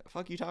 what the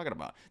fuck are you talking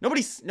about?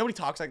 Nobody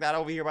talks like that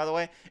over here, by the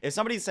way. If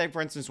somebody, say, for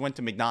instance, went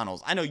to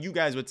McDonald's, I know you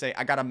guys would say,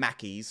 I got a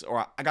Mackey's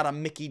or I got a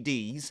Mickey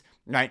D's,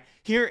 right?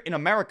 Here in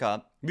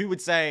America, we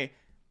would say,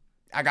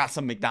 I got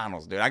some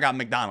McDonald's, dude. I got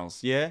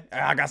McDonald's, yeah?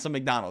 I got some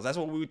McDonald's. That's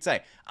what we would say.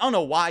 I don't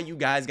know why you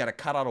guys got to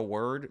cut out a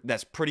word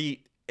that's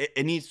pretty,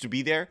 it needs to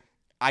be there.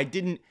 I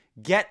didn't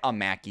get a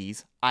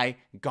Mackey's, I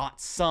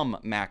got some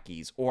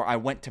Mackey's, or I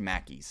went to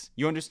Mackey's.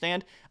 You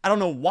understand? I don't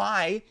know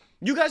why.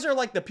 You guys are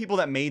like the people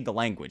that made the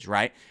language,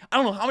 right? I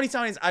don't know how many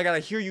times I gotta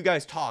hear you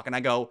guys talk and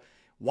I go,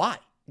 why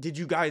did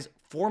you guys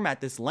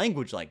format this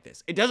language like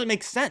this? It doesn't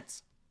make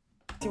sense.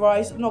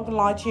 Rice, I'm not gonna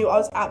lie to you, I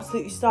was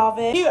absolutely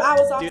starving. 2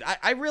 hours after. Dude,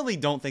 I really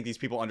don't think these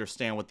people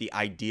understand what the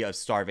idea of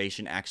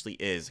starvation actually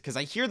is, because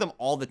I hear them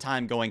all the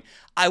time going,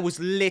 I was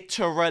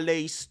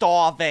literally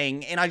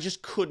starving and I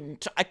just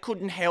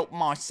couldn't help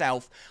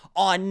myself.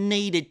 I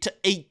needed to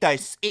eat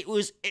this. It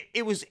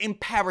was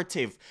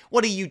imperative.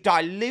 What are you,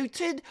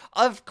 diluted?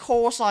 Of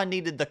course I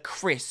needed the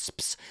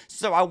crisps,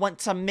 so I went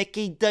to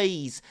Mickey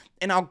D's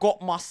and I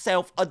got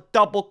myself a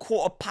double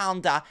quarter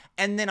pounder,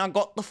 and then I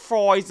got the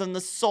fries on the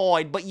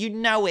side. But you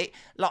know it,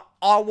 like,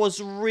 I was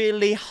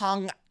really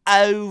hung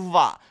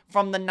over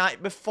from the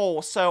night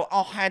before, so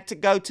I had to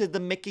go to the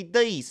Mickey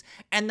D's.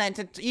 And then,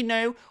 you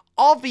know,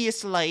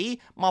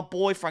 obviously, my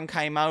boyfriend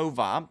came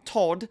over,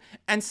 Todd,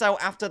 and so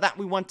after that,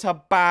 we went to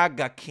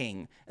Burger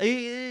King.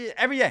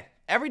 Every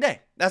day.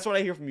 That's what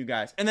I hear from you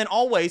guys. And then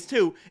always,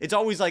 too, it's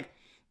always like,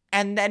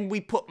 and then we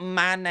put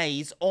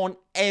mayonnaise on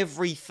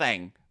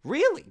everything.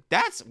 Really?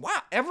 That's,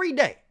 wow, every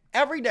day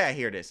I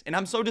hear this, and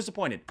I'm so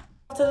disappointed.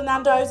 After the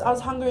Nando's, I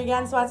was hungry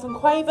again, so I had some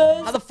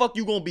Quavers. How the fuck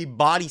you gonna be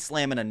body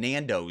slamming a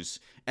Nando's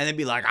and then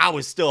be like, I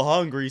was still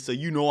hungry, so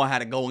you know I had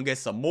to go and get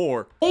some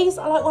more? These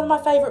are like one of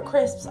my favourite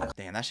crisps.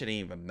 Damn, that shit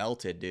ain't even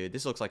melted, dude.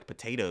 This looks like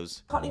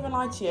potatoes. Can't even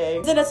lie to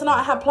you. Dinner tonight,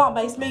 I had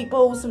plant-based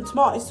meatballs, some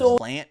tomato sauce.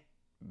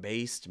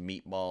 Plant-based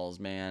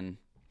meatballs, man.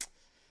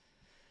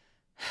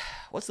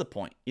 What's the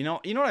point? You know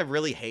what I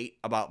really hate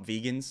about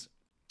vegans?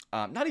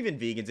 Not even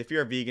vegans. If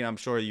you're a vegan, I'm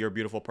sure you're a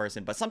beautiful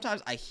person. But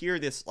sometimes I hear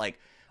this like,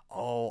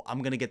 oh, I'm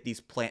going to get these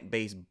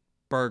plant-based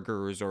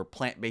burgers or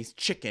plant-based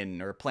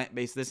chicken or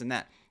plant-based this and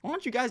that. Why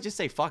don't you guys just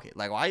say fuck it?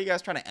 Like, why are you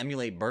guys trying to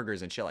emulate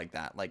burgers and shit like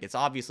that? Like, it's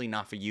obviously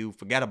not for you.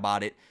 Forget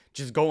about it.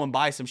 Just go and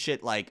buy some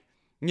shit like,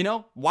 you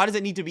know, why does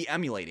it need to be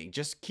emulating?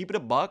 Just keep it a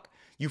buck.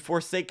 You've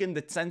forsaken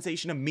the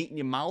sensation of meat in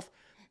your mouth,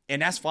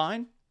 and that's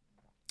fine.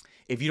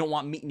 If you don't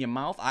want meat in your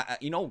mouth,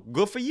 you know,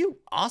 good for you.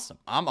 Awesome.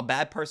 I'm a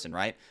bad person,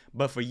 right?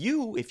 But for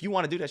you, if you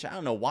want to do that shit, I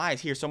don't know why I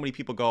hear so many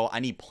people go, I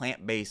need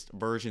plant-based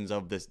versions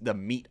of this, the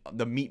meat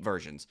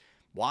versions.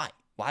 Why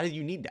Why do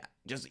you need that?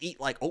 Just eat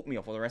like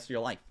oatmeal for the rest of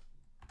your life.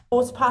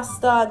 Water,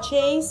 pasta,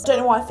 cheese. Don't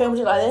know why I filmed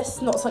it like this.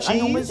 Not something I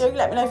normally Cheese? do.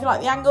 Let me know if you like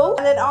the angle.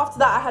 And then after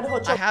that, I had a hot I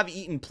chocolate. have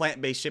eaten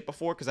plant-based shit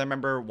before because I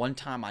remember one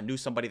time I knew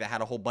somebody that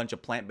had a whole bunch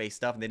of plant-based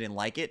stuff and they didn't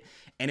like it.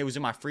 And it was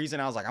in my freezer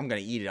and I was like, I'm going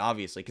to eat it,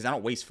 obviously, because I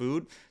don't waste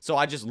food. So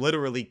I just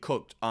literally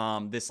cooked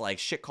this like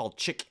shit called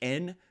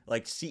chick-in,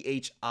 like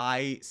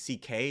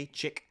C-H-I-C-K,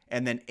 chick,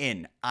 and then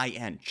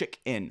I-N,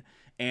 chick-in.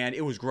 And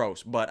it was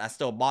gross, but I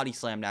still body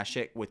slammed that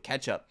shit with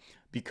ketchup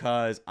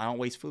because I don't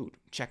waste food.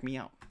 Check me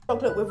out.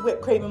 Chocolate with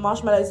whipped cream and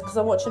marshmallows because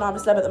I'm watching I'm a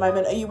Celeb at the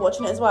moment. Are you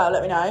watching it as well?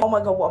 Let me know. Oh my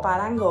god, what a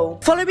bad angle.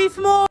 Follow me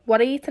for more. What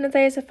I eat in a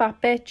day is a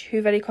fat bitch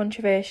who very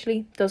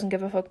controversially doesn't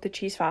give a fuck that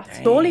she's fat.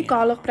 Surely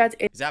garlic bread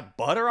is Is that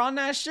butter on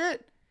that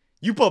shit?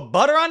 You put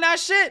butter on that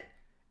shit?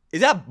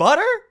 Is that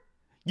butter?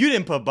 You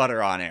didn't put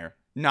butter on there.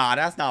 Nah,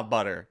 that's not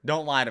butter.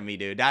 Don't lie to me,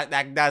 dude.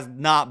 That's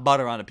not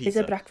butter on a pizza.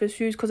 a breakfast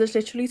food because it's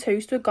literally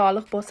toast with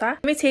garlic butter.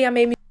 Me tea, I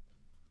made me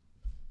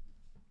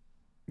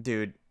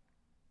Dude.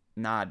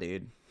 Nah,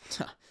 dude.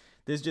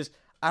 There's just,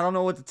 I don't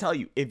know what to tell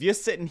you. If you're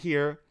sitting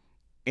here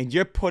and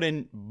you're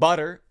putting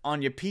butter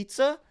on your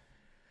pizza,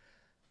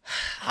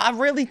 I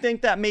really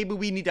think that maybe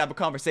we need to have a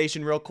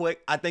conversation real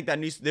quick. I think that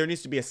there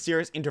needs to be a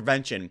serious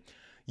intervention.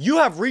 You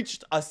have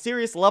reached a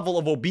serious level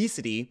of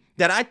obesity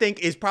that I think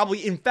is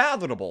probably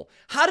unfathomable.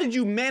 How did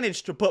you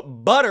manage to put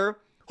butter?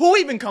 Who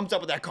even comes up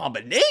with that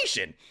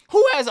combination?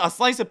 Who has a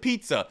slice of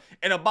pizza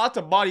and about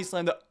to body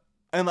slam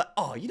and like,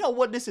 oh, you know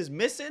what this is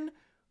missing?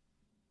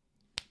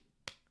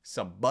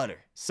 Some butter,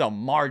 some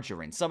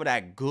margarine, some of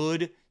that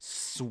good,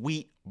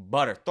 sweet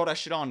butter. Throw that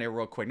shit on there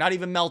real quick. Not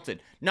even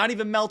melted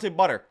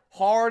butter.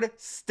 Hard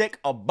stick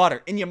of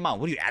butter in your mouth.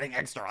 What are you adding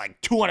extra, like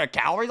 200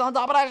 calories on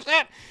top of that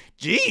shit?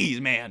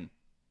 Jeez, man.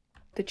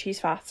 the cheese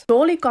fat.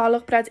 Surely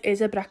garlic bread is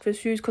a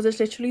breakfast food because it's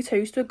literally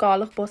toast with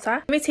garlic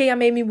butter. Me tea, I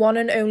made me one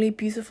and only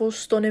beautiful,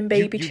 stunning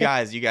baby You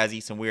guys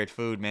eat some weird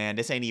food, man.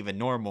 This ain't even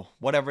normal.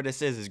 Whatever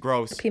this is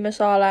gross. chickpea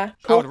masala.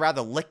 I would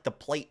rather lick the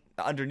plate,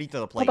 the underneath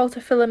of the plate. About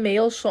to fill a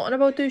meal, something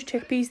about those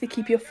chickpeas, they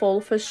keep you full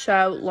for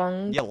so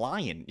long. You're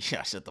lying.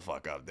 Yeah, shut the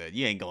fuck up, dude.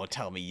 You ain't gonna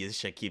tell me this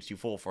shit keeps you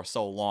full for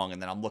so long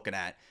and then I'm looking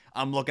at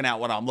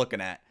what I'm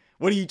looking at.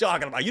 What are you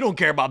talking about? You don't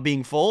care about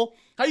being full.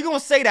 How you gonna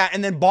say that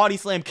and then body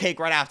slam cake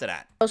right after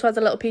that? Also has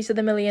a little piece of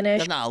the millionaire.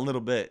 That's not a little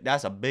bit.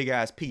 That's a big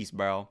ass piece,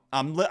 bro.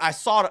 I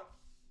saw the.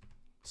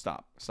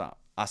 Stop.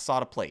 I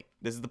saw the plate.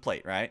 This is the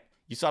plate, right?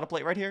 You saw the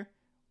plate right here.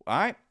 All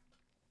right.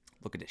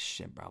 Look at this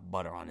shit, bro.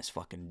 Butter on this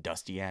fucking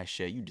dusty ass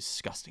shit. You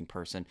disgusting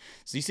person.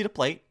 So you see the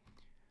plate,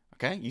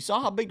 okay? You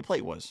saw how big the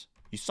plate was.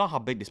 You saw how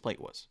big this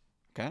plate was,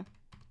 okay?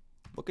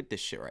 Look at this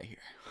shit right here.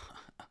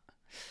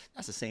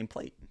 That's the same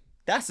plate.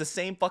 That's the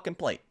same fucking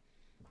plate.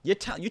 You're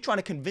trying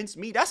to convince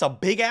me that's a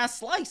big ass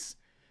slice.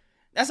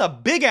 That's a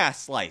big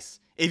ass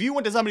slice. If you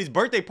went to somebody's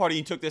birthday party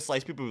and took this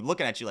slice, people would be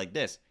looking at you like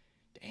this.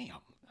 Damn,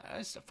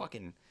 it's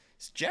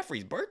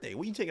Jeffrey's birthday.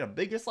 What, you taking a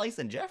bigger slice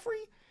than Jeffrey?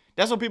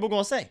 That's what people are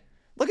gonna say.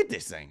 Look at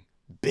this thing.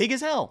 Big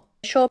as hell.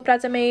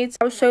 Shortbreads are made.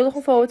 I was so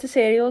looking forward to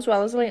cereal as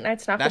well as a late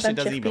night snack, That but then shit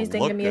doesn't even chickpeas didn't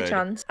look give me a good.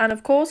 chance. And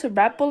of course, a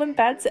Red Bull in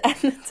bed to end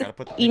the Gotta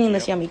put the Eating picture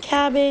this up. yummy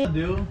cabbage.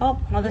 Oh,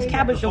 no, this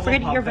cabbage. Don't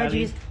forget to eat your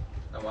veggies.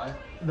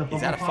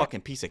 Is that a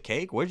fucking piece of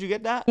cake? Where'd you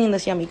get that? Eating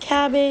this yummy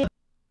cabbage.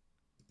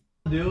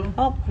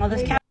 Oh, no,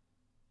 this cabbage.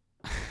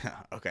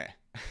 Okay.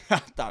 I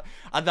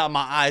thought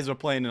my eyes were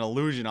playing an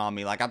illusion on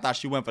me. Like I thought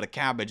she went for the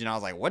cabbage and I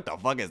was like, what the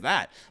fuck is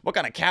that? What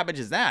kind of cabbage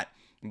is that?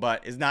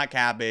 But it's not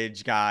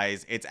cabbage,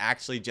 guys. It's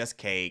actually just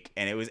cake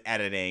and it was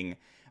editing.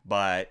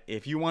 But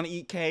if you want to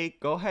eat cake,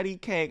 go ahead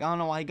eat cake. I don't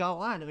know why you got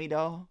lying to me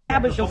though.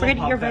 Cabbage. Don't forget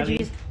to eat your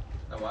veggies.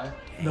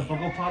 The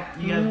Funko Pop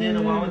you guys did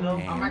a while ago.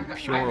 Damn,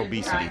 pure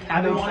obesity.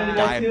 I've been wanting to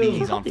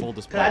Diabetes on full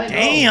display.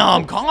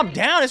 Damn, calm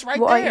down. It's right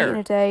What I eat in there.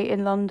 a day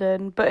in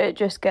London, but it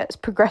just gets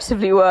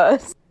progressively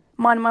worse.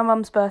 Mine and my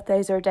mum's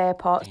birthdays are a day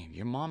apart. Damn,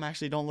 your mom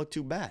actually don't look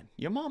too bad.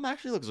 Your mom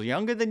actually looks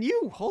younger than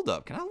you. Hold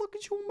up. Can I look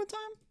at you one more time?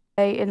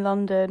 Day in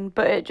London,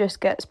 but it just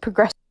gets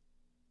Okay.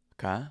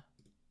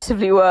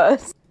 progressively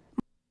worse.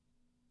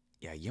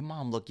 Yeah, your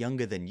mom look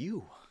younger than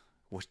you.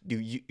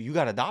 You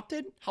got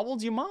adopted? How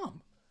old's your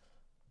mom?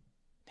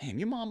 Damn,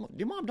 your mom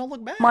don't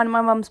look bad. Mine and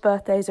my mum's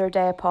birthdays are a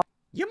day apart,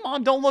 Your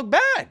mom don't look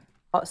bad.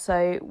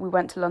 so we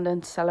went to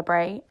London to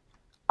celebrate.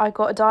 I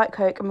got a Diet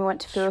Coke and we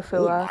went to Fua Fua.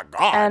 Oh my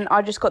God. And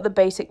I just got the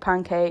basic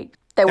pancake.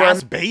 They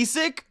That's were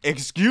basic?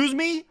 Excuse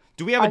me?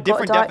 Do we have I a got a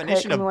different Diet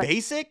definition Coke and of we went-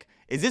 basic?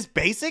 Is this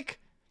basic?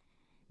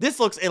 This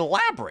looks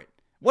elaborate.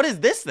 What is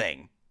this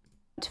thing?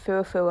 to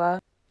Fua Fua.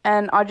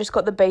 And I just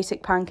got the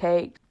basic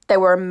pancake. They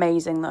were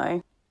amazing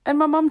though. And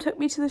my mum took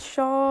me to the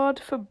Shard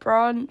for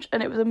brunch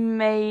and it was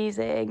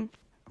amazing.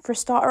 For a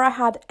starter, I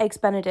had Eggs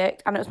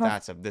Benedict and it was my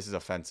This is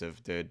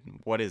offensive, dude.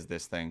 What is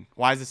this thing?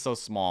 Why is it so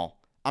small?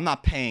 I'm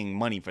not paying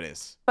money for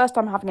this. first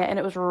time having it and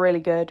it was really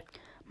good.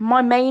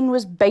 My main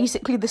was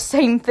basically the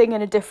same thing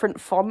in a different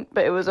font,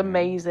 but it was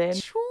amazing.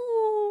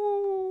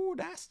 True.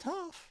 That's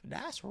tough.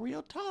 That's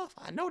real tough.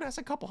 I know that's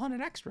a couple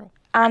hundred extra.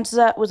 And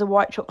dessert was a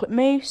white chocolate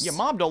mousse. Your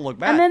mom don't look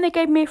bad. And then they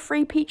gave me a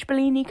free peach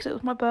Bellini because it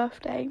was my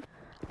birthday.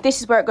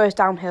 This is where it goes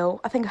downhill.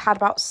 I think I had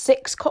about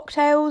 6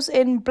 cocktails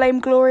in Blame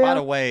Gloria. By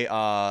the way,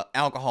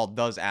 alcohol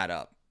does add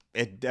up.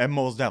 It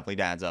most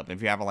definitely adds up.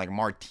 If you're having like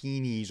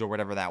martinis or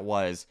whatever that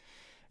was.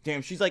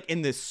 Damn, she's like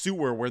in this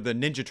sewer where the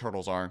Ninja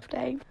Turtles are.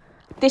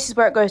 This is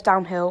where it goes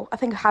downhill. I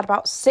think I had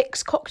about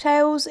 6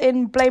 cocktails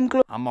in Blame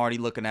Gloria. I'm already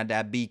looking at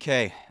that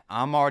BK.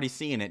 I'm already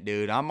seeing it,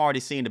 dude. I'm already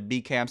seeing the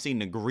BK. I'm seeing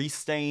the grease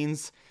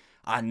stains.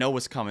 I know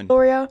what's coming.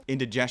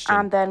 Indigestion.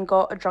 And then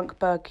got a drunk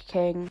Burger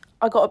King.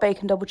 I got a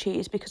bacon double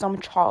cheese because I'm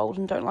a child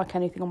and don't like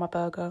anything on my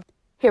burger.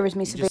 Here is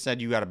me. You just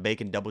said you got a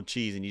bacon double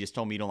cheese and you just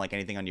told me you don't like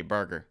anything on your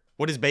burger.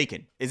 What is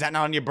bacon? Is that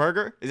not on your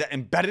burger? Is that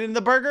embedded in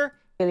the burger?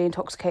 Really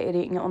intoxicated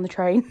eating it on the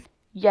train.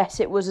 Yes,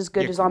 it was as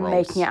good as I'm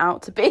making it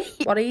out to be.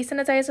 What I eat in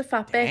a day is a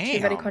fat bitch who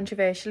very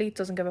controversially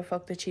doesn't give a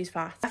fuck that she's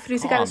fat. After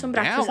to get some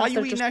breakfast, why are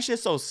you eating that shit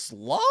so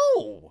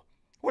slow?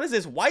 What is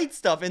this white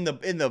stuff in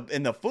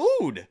the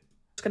food?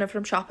 Going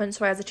from shopping,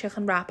 so I had a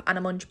chicken wrap and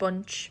a munch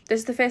bunch. This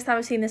is the first time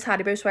I've seen this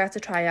Haribo, so I had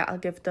to try it. I'll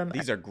give them.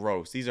 These are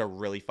gross. These are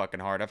really fucking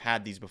hard. I've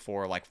had these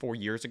before, like 4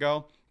 years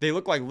ago. They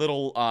look like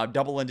little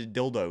double-ended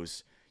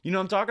dildos. You know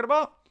what I'm talking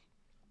about?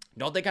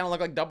 Don't they kind of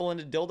look like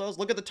double-ended dildos?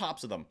 Look at the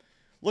tops of them.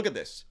 Look at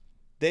this.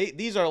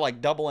 These are like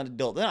double-ended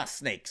dildos. They're not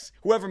snakes.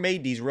 Whoever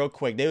made these real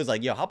quick, they was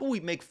like, yo, how about we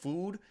make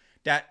food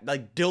that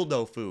like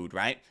dildo food,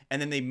 right?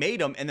 And then they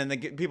made them, and then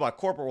people at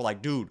corporate were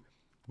like, dude,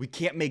 we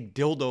can't make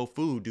dildo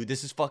food, dude.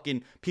 This is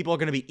fucking, people are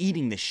going to be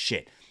eating this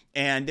shit.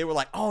 And they were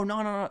like, oh,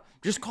 no.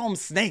 Just call them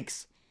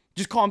snakes.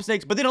 Just call them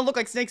snakes. But they don't look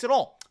like snakes at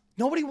all.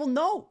 Nobody will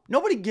know.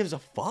 Nobody gives a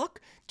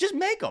fuck. Just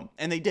make them.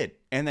 And they did.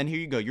 And then here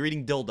you go. You're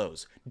eating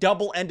dildos.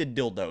 Double-ended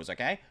dildos,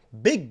 okay?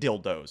 Big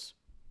dildos.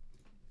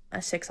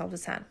 A 6 out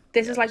of 10.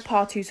 This is like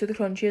part 2 to the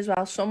crunchy as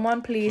well.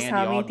 Someone please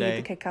tell me they eat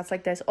the Kit Kats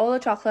like this. All the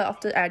chocolate off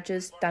the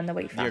edges, then the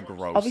wafer. They're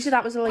gross. Obviously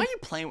that was a Why are you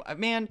playing?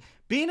 Man,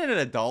 being an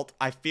adult,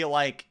 I feel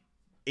like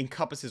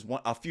encompasses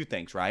a few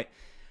things, right?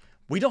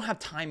 We don't have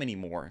time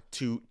anymore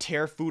to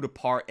tear food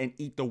apart and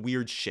eat the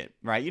weird shit,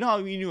 right? You know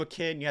how when you were a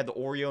kid and you had the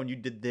Oreo and you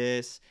did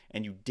this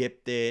and you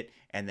dipped it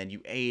and then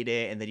you ate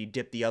it and then you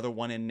dipped the other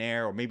one in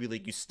there, or maybe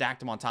like you stacked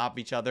them on top of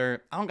each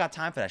other. I don't got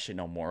time for that shit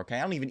no more, okay?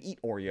 I don't even eat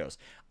Oreos.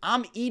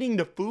 I'm eating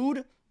the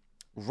food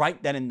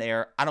right then and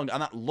there. I'm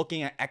not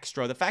looking at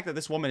extra. The fact that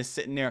this woman is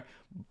sitting there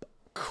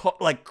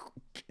like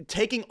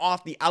taking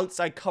off the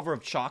outside cover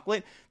of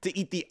chocolate to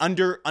eat the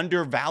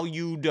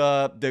undervalued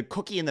the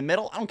cookie in the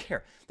middle, I don't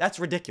care. That's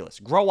ridiculous.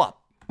 Grow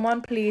up.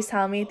 Someone please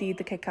tell me they eat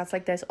the Kit Kats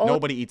like this.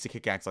 Nobody eats the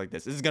Kit Kats like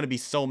this. This is gonna be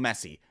so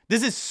messy.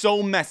 This is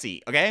so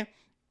messy, okay?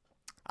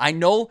 I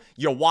know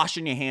you're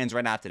washing your hands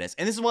right after this,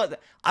 and this is what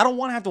I don't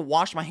want to have to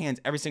wash my hands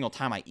every single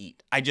time I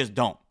eat. I just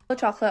don't. The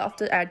chocolate off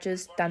the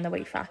edges, then the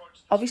wafer.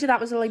 Obviously that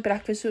was like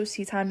breakfast, so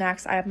tea time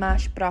next. I have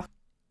mashed broccoli.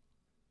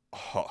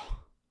 Oh.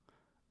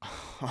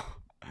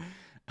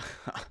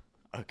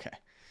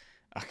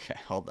 Okay,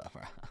 hold up.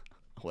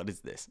 What is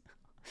this?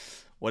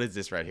 What is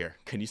this right here?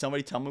 Can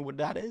somebody tell me what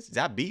that is? Is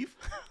that beef?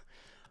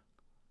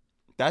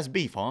 That's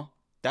beef, huh?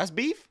 That's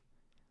beef?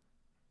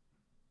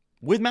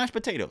 With mashed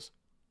potatoes.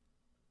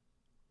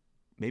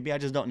 Maybe I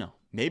just don't know.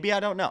 Maybe I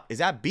don't know. Is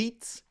that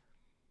beets?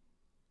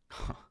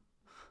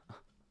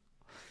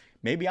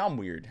 Maybe I'm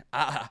weird.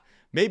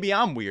 Maybe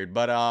I'm weird,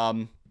 but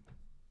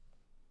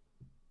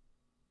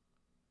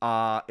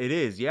it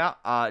is, yeah.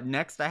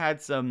 Next I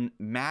had some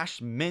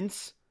mashed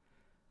mince.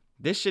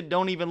 This shit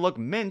don't even look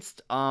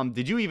minced.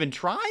 Did you even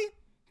try?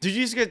 Did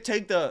you just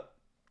take the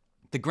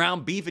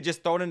ground beef and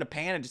just throw it in the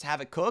pan and just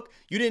have it cook?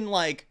 You didn't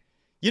like,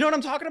 you know what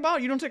I'm talking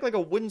about? You don't take like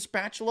a wooden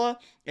spatula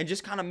and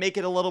just kind of make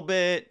it a little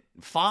bit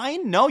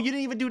fine? No, you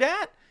didn't even do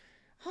that?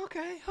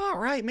 Okay, all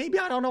right. Maybe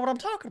I don't know what I'm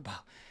talking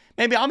about.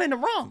 Maybe I'm in the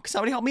wrong.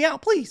 Somebody help me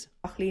out, please.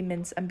 Broccoli,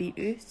 mince and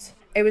beetroot.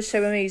 It was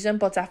so amazing,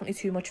 but definitely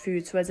too much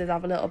food, so I did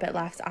have a little bit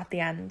left at the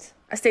end.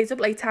 I stayed up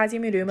late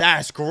tidying my room.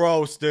 That's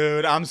gross,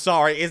 dude. I'm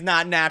sorry. It's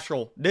not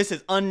natural. This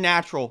is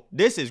unnatural.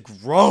 This is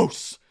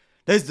gross.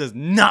 This does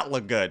not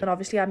look good. And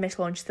obviously I missed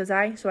lunch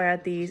today, so I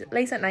had these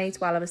late at night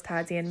while I was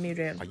tidying my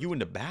room. Are you in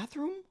the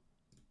bathroom?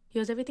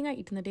 Here's everything I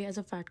eat in a day as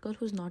a fat girl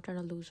who's not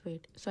trying to lose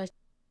weight. So I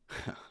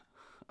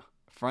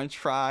French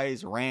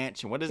fries,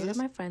 ranch, and what is stayed this?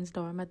 at my friend's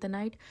dorm at the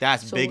night.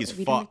 That's big as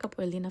we fuck. didn't wake up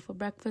early enough for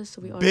breakfast,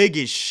 so we big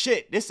as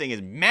shit. This thing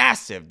is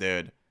massive,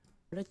 dude.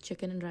 ordered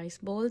chicken and rice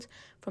bowls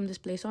from this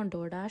place on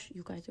DoorDash.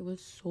 You guys, it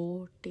was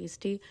so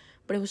tasty,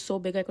 but it was so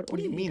big I could. What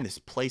do you mean this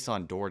place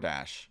on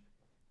DoorDash?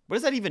 What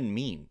does that even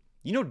mean?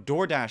 You know,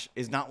 DoorDash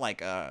is not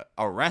like a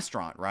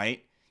restaurant,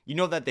 right? You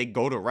know that they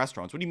go to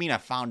restaurants. What do you mean I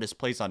found this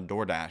place on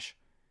DoorDash?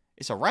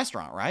 It's a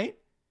restaurant, right?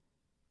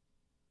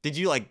 Did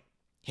you like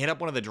hit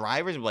up one of the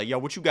drivers and be like, yo,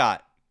 what you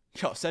got?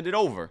 Yo, send it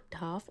over.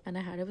 Half, and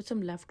I had it with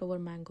some leftover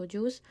mango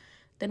juice.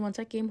 Then once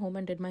I came home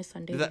and did my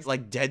Sunday. Is that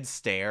like dead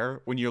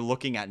stare when you're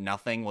looking at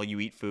nothing while you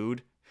eat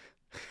food?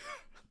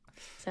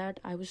 Sad,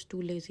 I was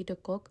too lazy to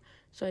cook,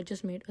 So I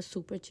just made a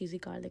super cheesy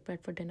garlic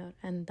bread for dinner,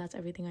 and that's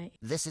everything I ate.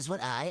 This is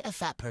what I, a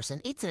fat person,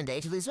 eats in a day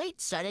to lose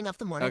weight. Starting off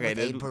the morning Okay, with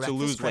a to breakfast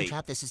lose crunch weight.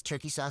 wrap. This is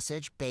turkey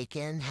sausage,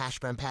 bacon, hash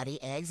brown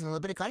patty, eggs, and a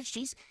little bit of cottage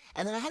cheese.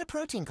 And then I had a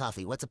protein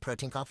coffee. What's a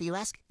protein coffee, you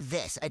ask?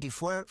 This. I do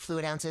 4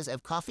 fluid ounces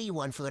of coffee,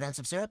 1 fluid ounce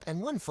of syrup,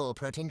 and 1 full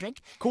protein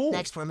drink. Cool.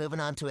 Next, we're moving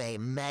on to a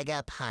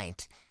mega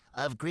pint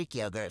of Greek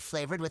yogurt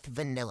flavored with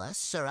vanilla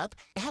syrup.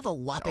 I have a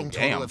whopping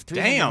total of 350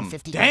 gallons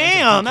of Greek that's a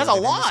yogurt in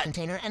this lot.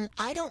 container, and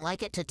I don't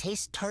like it to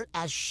taste tart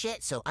as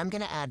shit, so I'm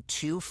gonna add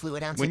 2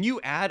 fluid ounces. When you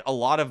add a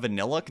lot of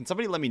vanilla, can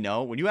somebody let me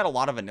know? When you add a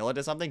lot of vanilla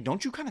to something,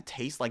 don't you kind of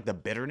taste like the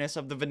bitterness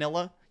of the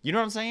vanilla? You know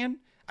what I'm saying?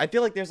 I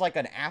feel like there's like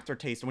an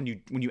aftertaste when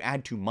you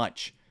add too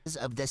much.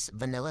 Of this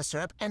vanilla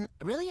syrup, and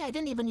really I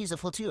didn't even use a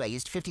full 2. I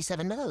used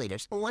 57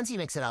 milliliters. Once you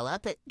mix it all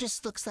up, it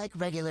just looks like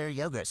regular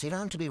yogurt, so you don't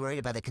have to be worried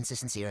about the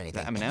consistency or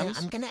anything. The And then M&Ms?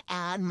 I'm gonna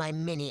add my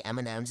mini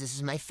M&Ms. This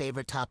is my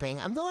favorite topping.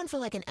 I'm going for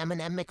like an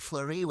M&M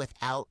McFlurry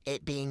without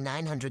it being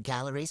 900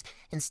 calories.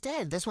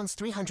 Instead, this one's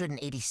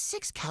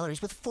 386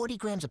 calories with 40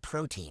 grams of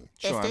protein.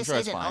 Sure, if I'm this sure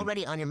it's isn't fine.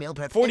 already on your meal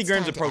prep, 40 it's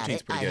grams time of to add protein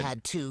is it. pretty good. I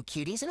had 2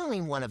 cuties, and only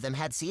one of them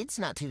had seeds.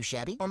 Not too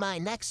shabby. For my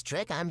next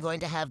trick, I'm going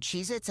to have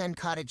Cheez-Its and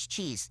cottage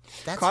cheese.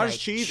 That's Cottage right,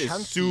 cheese is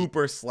chunky.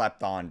 super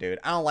slept on, dude.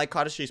 I don't like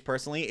cottage cheese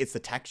personally. It's the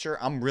texture.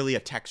 I'm really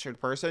a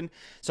textured person,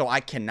 so I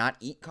cannot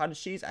eat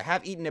cottage cheese. I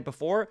have eaten it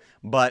before,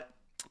 but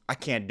I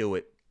can't do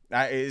it.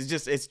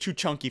 It's too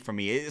chunky for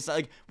me. It's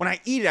like when I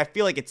eat it, I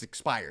feel like it's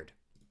expired.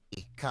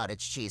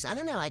 Cottage cheese. I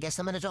don't know. I guess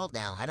I'm an adult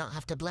now. I don't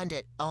have to blend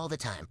it all the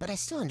time, but I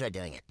still enjoy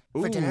doing it.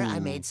 For dinner, I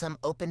made some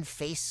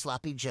open-faced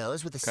sloppy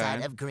joes with a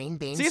side of green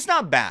beans. See, it's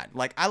not bad.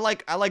 Like I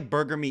like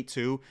burger meat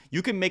too.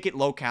 You can make it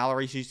low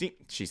calorie. She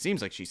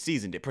seems like she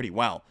seasoned it pretty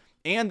well.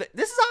 And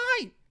this is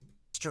alright.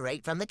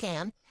 Straight from the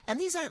can. And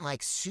these aren't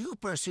like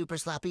super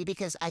sloppy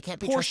because I can't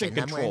be Portion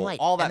trusted. I'm wearing control. white.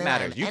 All that And then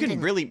matters. I'm You can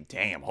ending- really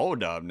damn.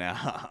 Hold up now.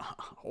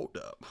 Hold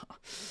up.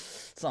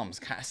 Something's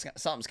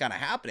kind of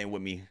happening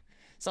with me.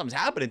 Something's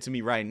happening to me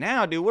right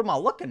now, dude. What am I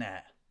looking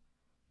at?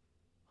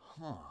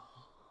 Huh.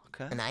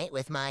 Okay. Tonight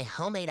with my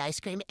homemade ice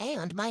cream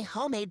and my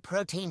homemade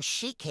protein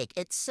sheet cake.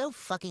 It's so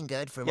fucking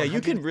good for Yeah, you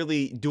 100 can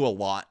really do a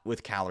lot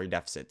with calorie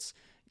deficits.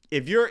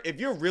 If you're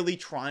really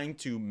trying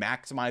to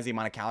maximize the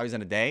amount of calories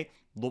in a day,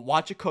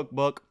 watch a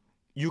cookbook.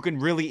 You can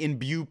really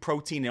imbue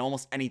protein in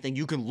almost anything.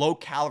 You can low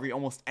calorie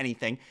almost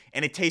anything,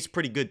 and it tastes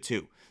pretty good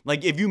too.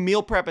 Like if you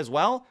meal prep as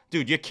well,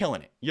 dude, you're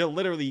killing it. You're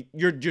literally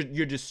you're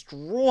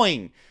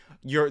destroying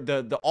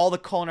all the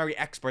culinary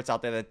experts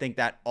out there that think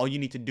that all you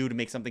need to do to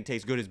make something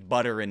taste good is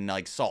butter and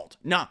like salt.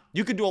 Nah,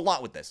 you could do a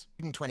lot with this.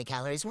 120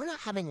 calories. We're not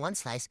having one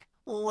slice.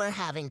 We're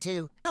having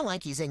 2. I don't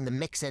like using the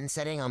mix-in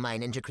setting on my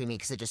Ninja Creamy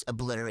because it just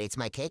obliterates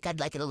my cake. I'd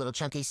like it a little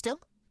chunky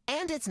still.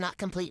 And it's not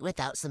complete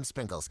without some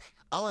sprinkles.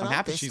 All in I'm all,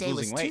 happy this she's day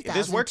losing was weight. If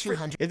this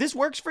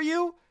works for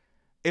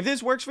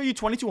you,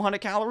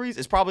 2,200 calories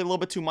is probably a little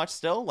bit too much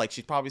still. Like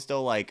she's probably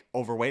still like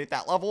overweight at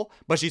that level,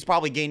 but she's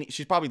probably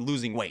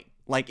losing weight.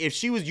 Like if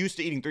she was used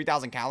to eating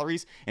 3,000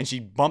 calories and she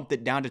bumped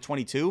it down to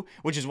 22,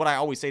 which is what I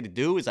always say to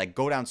do, is like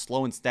go down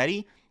slow and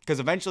steady. Because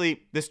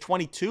eventually this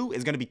 22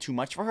 is going to be too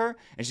much for her,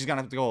 and she's going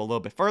to have to go a little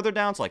bit further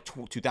down, so like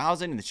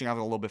 2,000, and then she's going to have to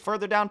go a little bit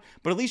further down.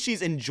 But at least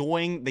she's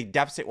enjoying the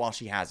deficit while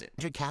she has it.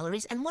 100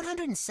 calories and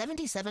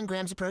 177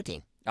 grams of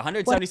protein.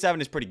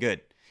 177 is pretty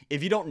good.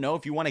 If you don't know,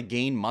 if you want to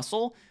gain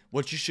muscle,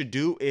 what you should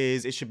do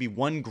is it should be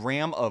 1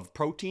 gram of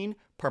protein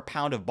per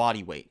pound of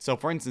body weight. So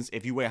for instance,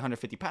 if you weigh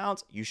 150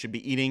 pounds, you should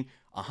be eating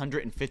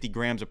 150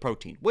 grams of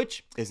protein,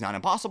 which is not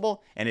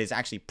impossible, and is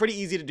actually pretty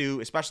easy to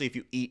do, especially if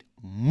you eat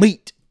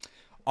meat.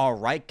 All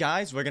right,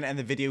 guys, we're going to end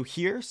the video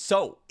here.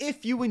 So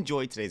if you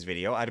enjoyed today's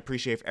video, I'd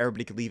appreciate if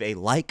everybody could leave a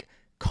like,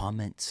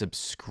 comment,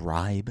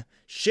 subscribe,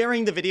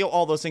 sharing the video,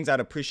 all those things I'd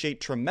appreciate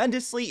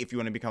tremendously. If you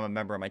want to become a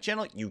member of my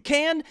channel, you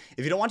can.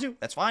 If you don't want to,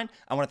 that's fine.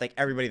 I want to thank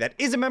everybody that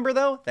is a member,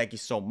 though. Thank you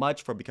so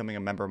much for becoming a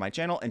member of my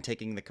channel and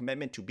taking the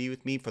commitment to be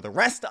with me for the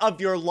rest of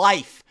your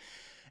life.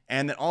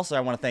 And then also,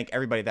 I want to thank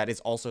everybody that is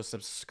also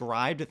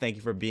subscribed. Thank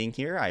you for being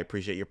here. I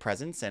appreciate your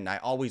presence, and I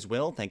always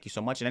will. Thank you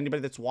so much. And anybody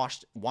that's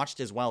watched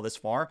as well this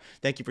far,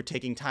 thank you for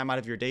taking time out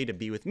of your day to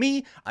be with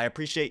me. I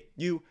appreciate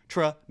you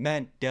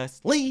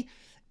tremendously.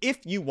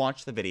 If you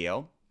watch the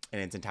video in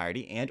its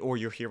entirety or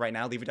you're here right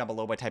now, leave it down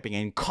below by typing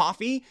in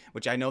coffee,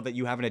 which I know that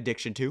you have an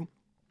addiction to.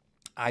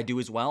 I do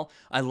as well.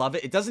 I love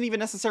it. It doesn't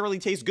even necessarily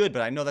taste good,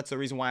 but I know that's the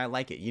reason why I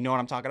like it. You know what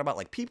I'm talking about?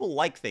 Like people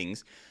like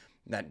things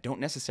that don't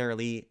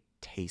necessarily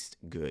taste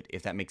good,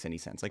 if that makes any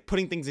sense. Like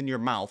putting things in your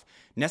mouth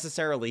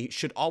necessarily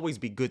should always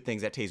be good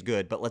things that taste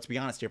good, but let's be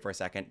honest here for a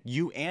second.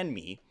 You and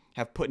me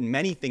have put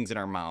many things in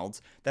our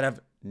mouths that have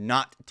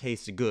not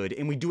tasted good,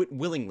 and we do it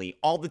willingly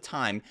all the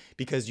time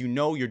because you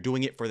know you're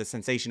doing it for the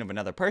sensation of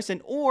another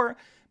person, or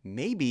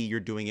maybe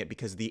you're doing it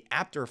because the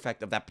after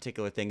effect of that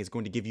particular thing is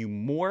going to give you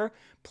more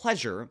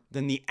pleasure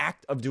than the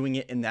act of doing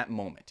it in that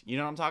moment. You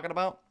know what I'm talking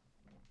about?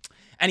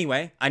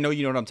 Anyway, I know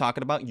you know what I'm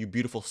talking about, you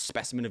beautiful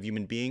specimen of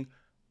human being.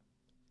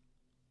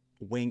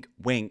 Wink,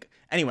 wink.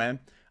 Anyway,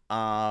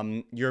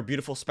 You're a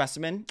beautiful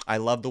specimen. I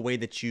love the way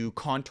that you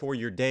contour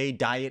your day,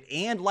 diet,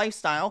 and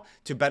lifestyle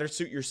to better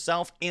suit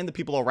yourself and the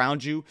people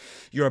around you.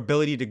 Your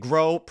ability to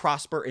grow,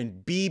 prosper,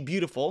 and be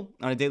beautiful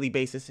on a daily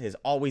basis has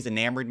always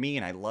enamored me,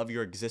 and I love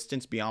your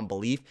existence beyond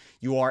belief.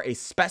 You are a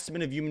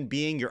specimen of human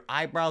being. Your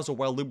eyebrows are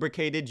well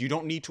lubricated. You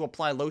don't need to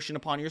apply lotion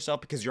upon yourself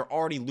because you're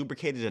already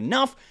lubricated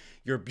enough.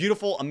 You're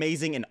beautiful,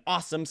 amazing, and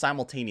awesome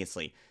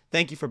simultaneously.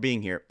 Thank you for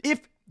being here.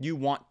 If you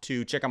want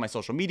to check out my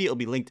social media, it'll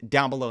be linked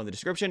down below in the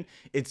description.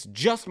 It's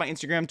just my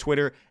Instagram,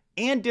 Twitter,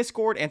 and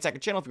Discord and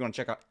second channel. If you want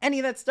to check out any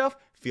of that stuff,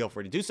 feel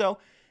free to do so.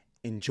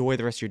 Enjoy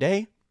the rest of your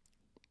day.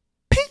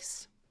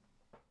 Peace.